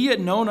whole, be it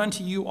known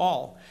unto you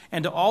all,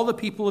 and to all the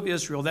people of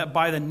Israel, that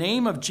by the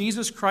name of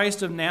Jesus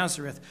Christ of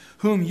Nazareth,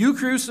 whom you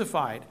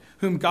crucified,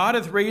 whom God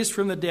hath raised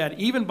from the dead,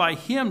 even by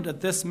him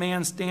doth this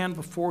man stand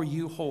before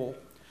you whole.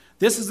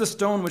 This is the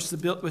stone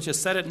which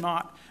is set at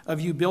naught of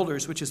you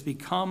builders, which has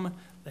become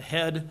the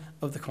head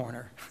of the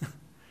corner.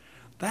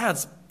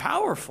 That's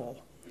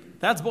powerful.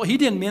 He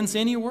didn't mince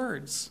any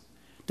words.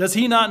 Does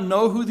he not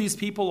know who these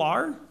people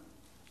are?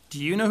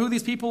 Do you know who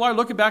these people are?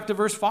 Look back to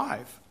verse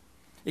 5.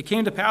 It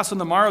came to pass on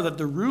the morrow that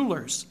the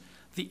rulers,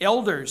 the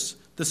elders,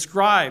 the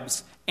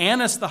scribes,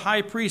 Annas the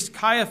high priest,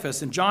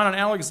 Caiaphas, and John and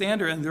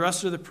Alexander, and the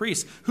rest of the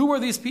priests. Who were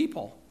these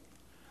people?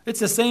 It's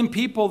the same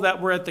people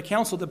that were at the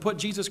council that put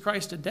Jesus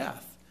Christ to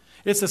death.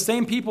 It's the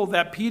same people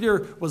that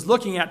Peter was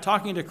looking at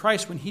talking to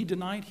Christ when he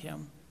denied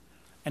him.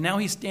 And now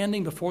he's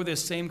standing before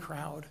this same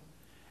crowd,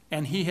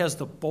 and he has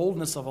the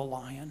boldness of a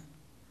lion.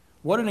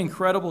 What an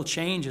incredible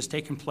change has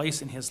taken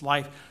place in his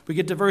life. We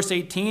get to verse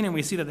 18, and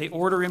we see that they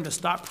order him to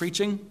stop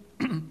preaching.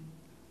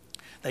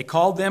 They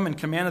called them and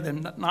commanded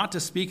them not to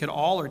speak at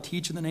all or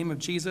teach in the name of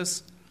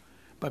Jesus.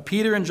 But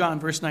Peter and John,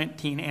 verse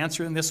 19,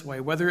 answer in this way,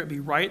 whether it be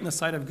right in the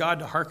sight of God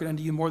to hearken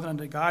unto you more than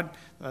unto God,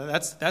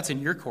 that's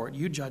in your court.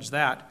 You judge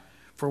that.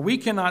 For we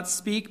cannot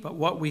speak but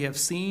what we have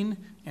seen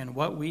and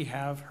what we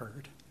have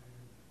heard.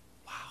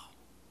 Wow.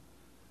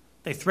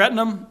 They threaten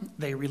them.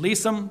 They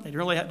release them. They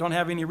really don't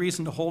have any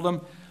reason to hold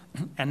them.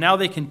 And now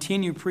they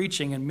continue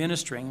preaching and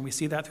ministering. And we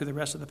see that through the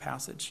rest of the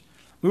passage.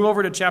 Move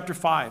over to chapter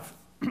 5.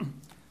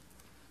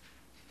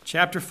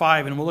 Chapter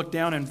 5, and we'll look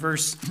down in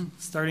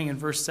starting in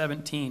verse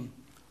 17.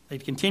 They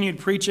continued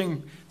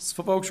preaching.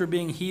 Folks were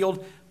being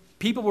healed.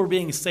 People were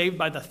being saved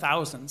by the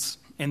thousands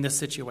in this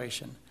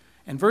situation.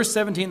 In verse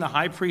 17, the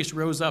high priest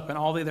rose up and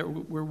all they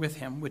that were with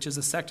him, which is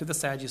a sect of the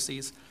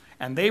Sadducees,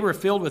 and they were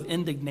filled with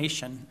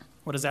indignation.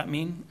 What does that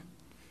mean?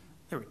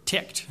 They were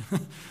ticked.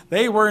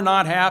 They were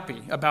not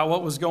happy about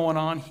what was going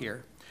on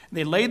here.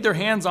 They laid their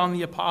hands on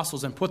the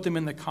apostles and put them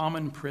in the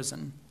common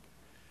prison.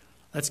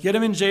 Let's get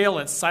them in jail.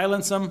 Let's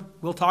silence them.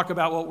 We'll talk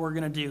about what we're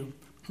going to do.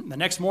 The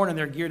next morning,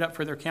 they're geared up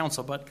for their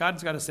council, but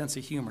God's got a sense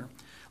of humor.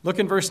 Look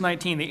in verse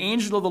 19. The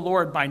angel of the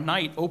Lord by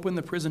night opened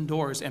the prison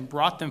doors and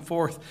brought them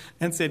forth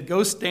and said,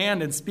 go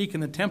stand and speak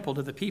in the temple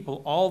to the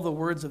people all the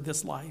words of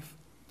this life.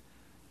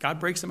 God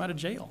breaks them out of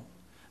jail.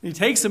 And he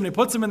takes them and he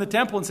puts them in the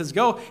temple and says,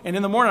 go, and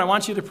in the morning I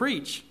want you to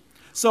preach.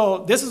 So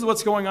this is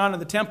what's going on in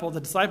the temple.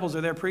 The disciples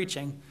are there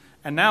preaching.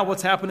 And now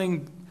what's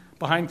happening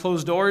behind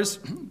closed doors?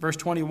 Verse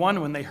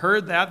 21, when they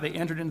heard that, they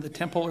entered into the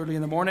temple early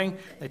in the morning.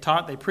 They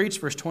taught, they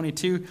preached. Verse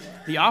 22,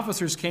 the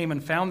officers came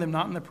and found them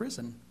not in the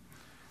prison.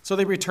 So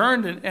they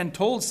returned and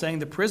told, saying,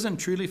 the prison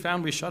truly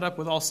found we shut up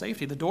with all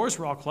safety. The doors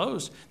were all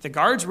closed. The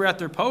guards were at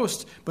their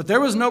post, but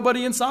there was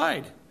nobody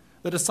inside.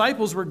 The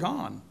disciples were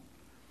gone.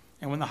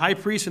 And when the high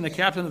priest and the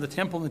captain of the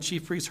temple and the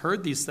chief priests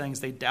heard these things,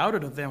 they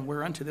doubted of them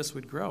whereunto this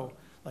would grow.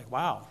 Like,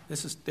 wow,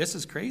 this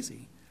is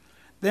crazy.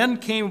 Then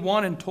came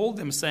one and told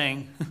them,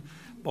 saying,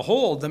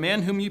 behold, the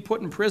men whom you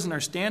put in prison are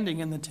standing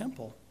in the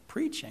temple,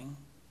 preaching.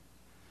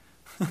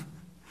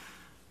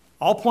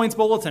 All Points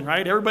Bulletin,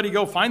 right? Everybody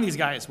go find these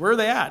guys. Where are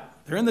they at?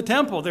 They're in the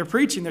temple. They're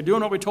preaching. They're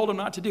doing what we told them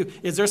not to do.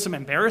 Is there some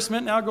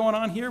embarrassment now going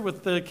on here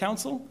with the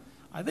council?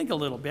 I think a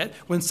little bit.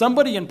 When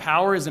somebody in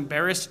power is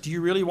embarrassed, do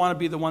you really want to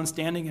be the one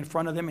standing in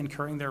front of them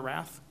incurring their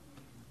wrath?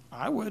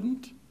 I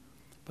wouldn't.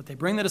 But they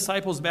bring the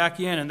disciples back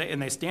in,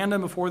 and they stand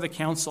them before the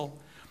council,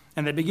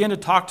 and they begin to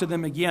talk to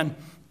them again.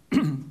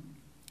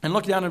 And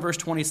look down in verse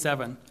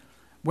 27.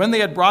 When they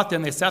had brought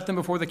them, they set them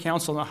before the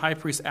council, and the high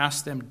priest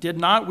asked them, did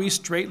not we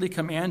straitly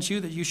command you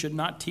that you should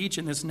not teach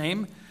in this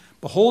name?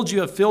 Behold, you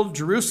have filled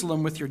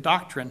Jerusalem with your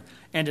doctrine,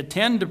 and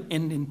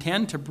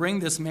intend to bring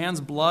this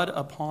man's blood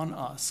upon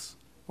us.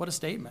 What a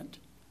statement.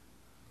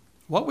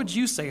 What would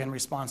you say in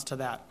response to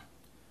that?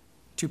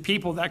 To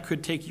people that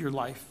could take your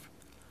life?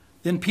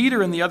 Then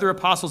Peter and the other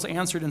apostles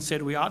answered and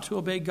said, we ought to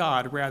obey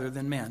God rather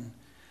than men.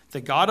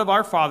 The God of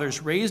our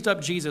fathers raised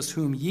up Jesus,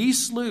 whom ye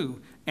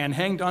slew and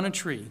hanged on a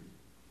tree.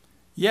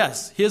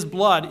 Yes, his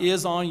blood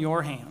is on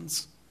your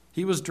hands.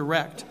 He was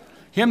direct.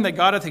 him that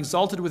God hath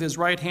exalted with his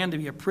right hand to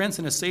be a prince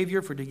and a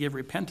savior, for to give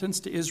repentance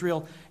to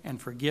Israel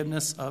and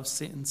forgiveness of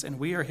sins. And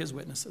we are his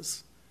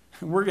witnesses.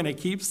 We're going to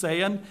keep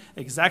saying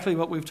exactly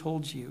what we've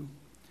told you.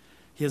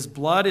 His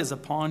blood is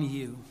upon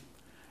you.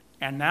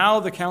 And now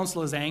the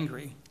council is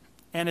angry.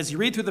 And as you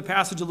read through the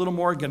passage a little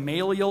more,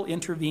 Gamaliel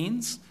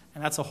intervenes,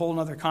 and that's a whole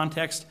other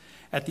context.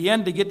 At the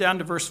end, to get down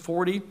to verse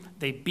 40,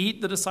 they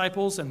beat the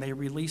disciples and they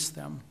release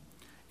them.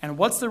 And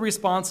what's the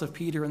response of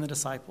Peter and the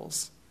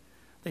disciples?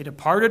 They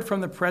departed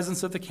from the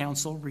presence of the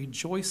council,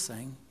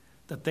 rejoicing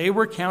that they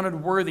were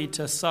counted worthy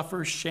to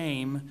suffer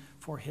shame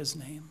for his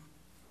name.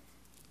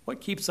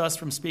 What keeps us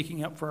from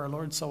speaking up for our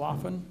Lord so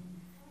often?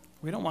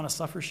 We don't want to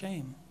suffer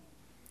shame.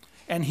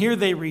 And here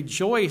they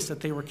rejoice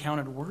that they were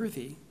counted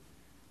worthy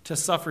to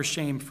suffer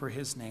shame for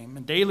his name.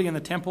 And daily in the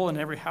temple and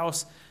every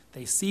house,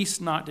 they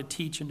ceased not to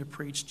teach and to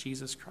preach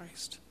Jesus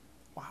Christ.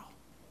 Wow.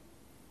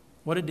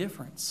 What a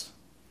difference.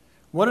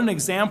 What an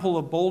example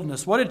of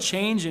boldness. What a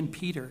change in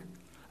Peter.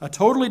 A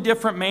totally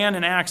different man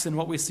in Acts than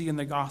what we see in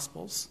the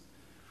Gospels.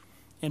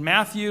 In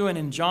Matthew and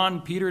in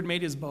John, Peter had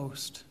made his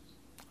boast.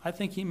 I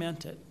think he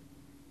meant it.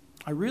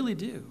 I really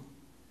do.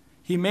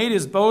 He made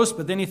his boast,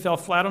 but then he fell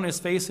flat on his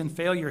face in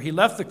failure. He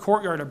left the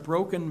courtyard a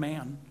broken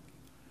man.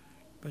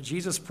 But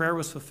Jesus' prayer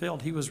was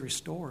fulfilled. He was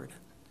restored.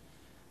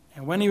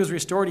 And when he was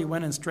restored, he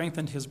went and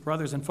strengthened his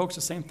brothers. And folks,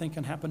 the same thing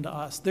can happen to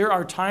us. There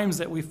are times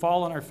that we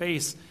fall on our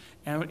face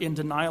and in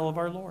denial of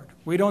our Lord.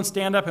 We don't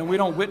stand up and we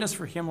don't witness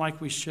for him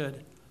like we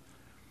should.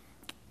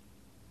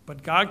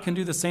 But God can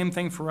do the same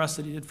thing for us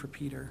that he did for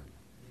Peter.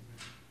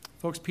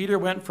 Folks, Peter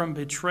went from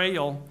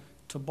betrayal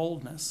to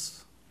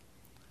boldness.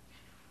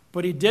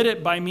 But he did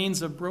it by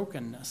means of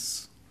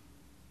brokenness.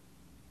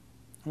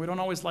 We don't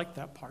always like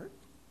that part.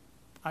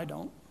 I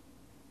don't.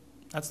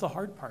 That's the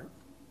hard part.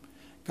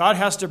 God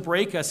has to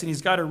break us, and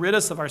he's got to rid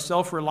us of our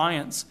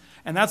self-reliance.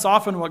 And that's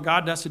often what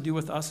God has to do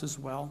with us as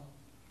well.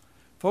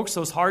 Folks,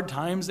 those hard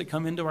times that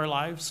come into our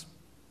lives,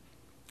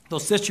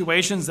 those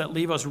situations that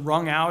leave us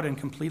wrung out and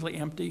completely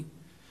empty,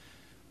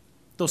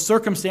 those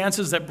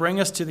circumstances that bring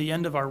us to the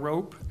end of our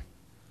rope,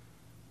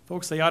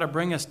 folks, they ought to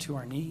bring us to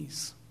our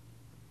knees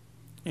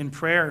in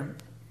prayer,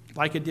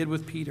 like it did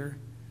with Peter.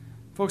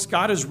 Folks,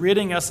 God is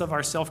ridding us of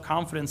our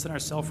self-confidence and our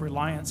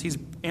self-reliance. He's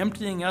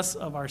emptying us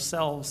of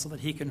ourselves so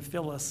that he can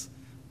fill us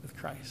with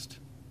Christ.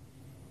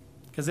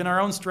 Because in our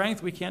own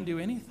strength, we can't do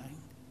anything.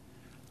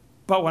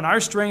 But when our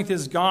strength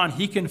is gone,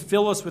 he can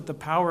fill us with the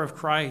power of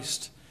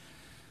Christ.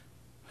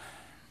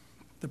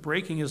 The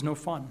breaking is no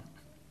fun.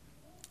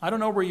 I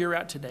don't know where you're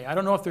at today. I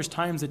don't know if there's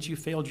times that you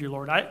failed your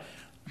Lord.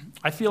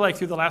 I feel like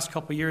through the last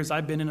couple of years,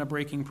 I've been in a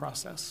breaking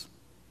process.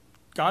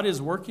 God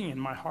is working in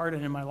my heart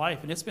and in my life,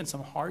 and it's been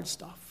some hard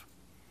stuff.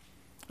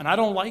 And I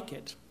don't like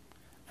it.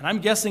 And I'm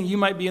guessing you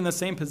might be in the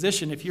same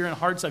position. If you're in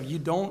hard stuff, you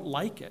don't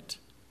like it.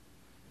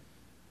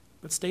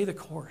 But stay the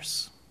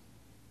course.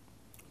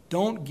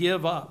 Don't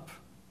give up.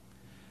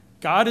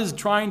 God is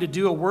trying to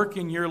do a work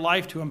in your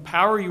life to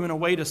empower you in a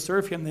way to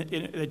serve him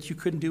that you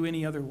couldn't do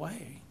any other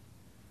way.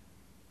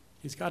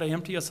 He's got to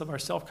empty us of our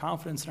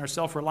self-confidence and our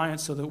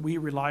self-reliance so that we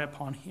rely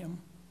upon him.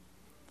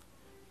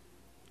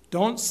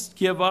 Don't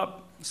give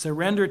up.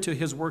 Surrender to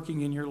his working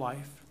in your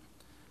life.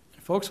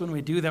 And folks, when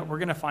we do that, we're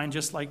going to find,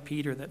 just like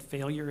Peter, that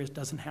failure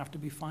doesn't have to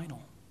be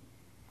final.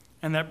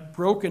 And that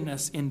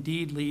brokenness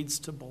indeed leads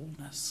to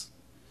boldness.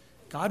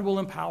 God will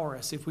empower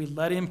us if we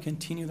let him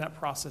continue that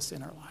process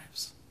in our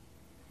lives.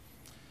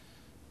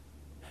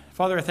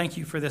 Father, I thank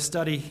you for this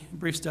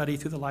brief study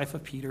through the life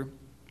of Peter.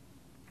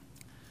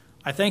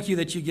 I thank you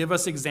that you give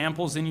us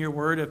examples in your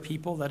word of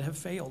people that have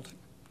failed.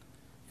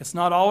 It's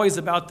not always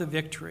about the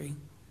victory.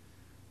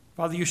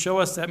 Father, you show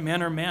us that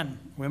men are men,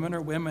 women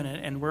are women,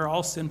 and we're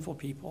all sinful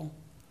people.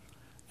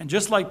 And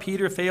just like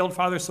Peter failed,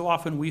 Father, so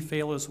often we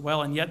fail as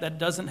well, and yet that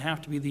doesn't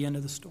have to be the end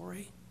of the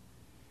story.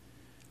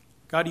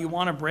 God, you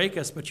want to break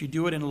us, but you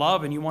do it in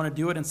love, and you want to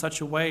do it in such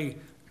a way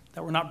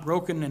that we're not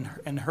broken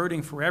and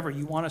hurting forever.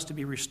 You want us to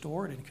be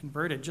restored and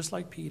converted, just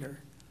like Peter.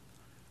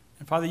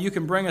 And Father, you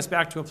can bring us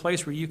back to a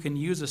place where you can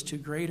use us to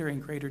greater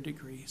and greater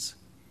degrees.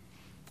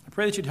 I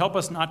pray that you'd help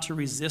us not to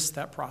resist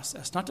that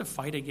process, not to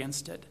fight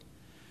against it,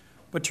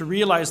 but to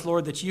realize,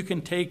 Lord, that you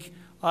can take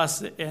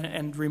us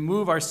and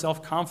remove our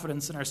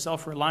self-confidence and our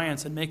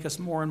self-reliance and make us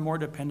more and more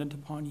dependent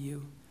upon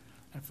you.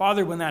 And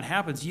Father, when that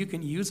happens, you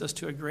can use us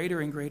to a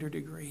greater and greater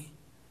degree.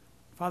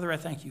 Father, I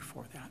thank you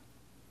for that.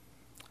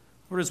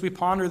 Lord, as we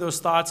ponder those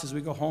thoughts as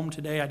we go home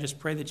today, I just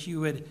pray that you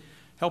would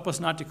help us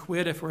not to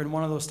quit if we're in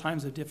one of those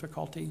times of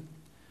difficulty.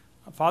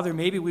 Father,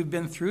 maybe we've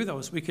been through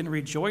those. We can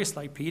rejoice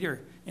like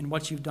Peter in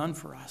what you've done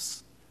for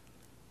us.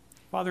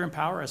 Father,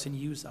 empower us and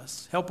use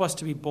us. Help us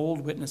to be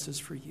bold witnesses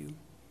for you.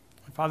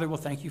 And Father, we'll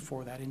thank you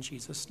for that in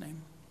Jesus'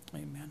 name.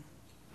 Amen.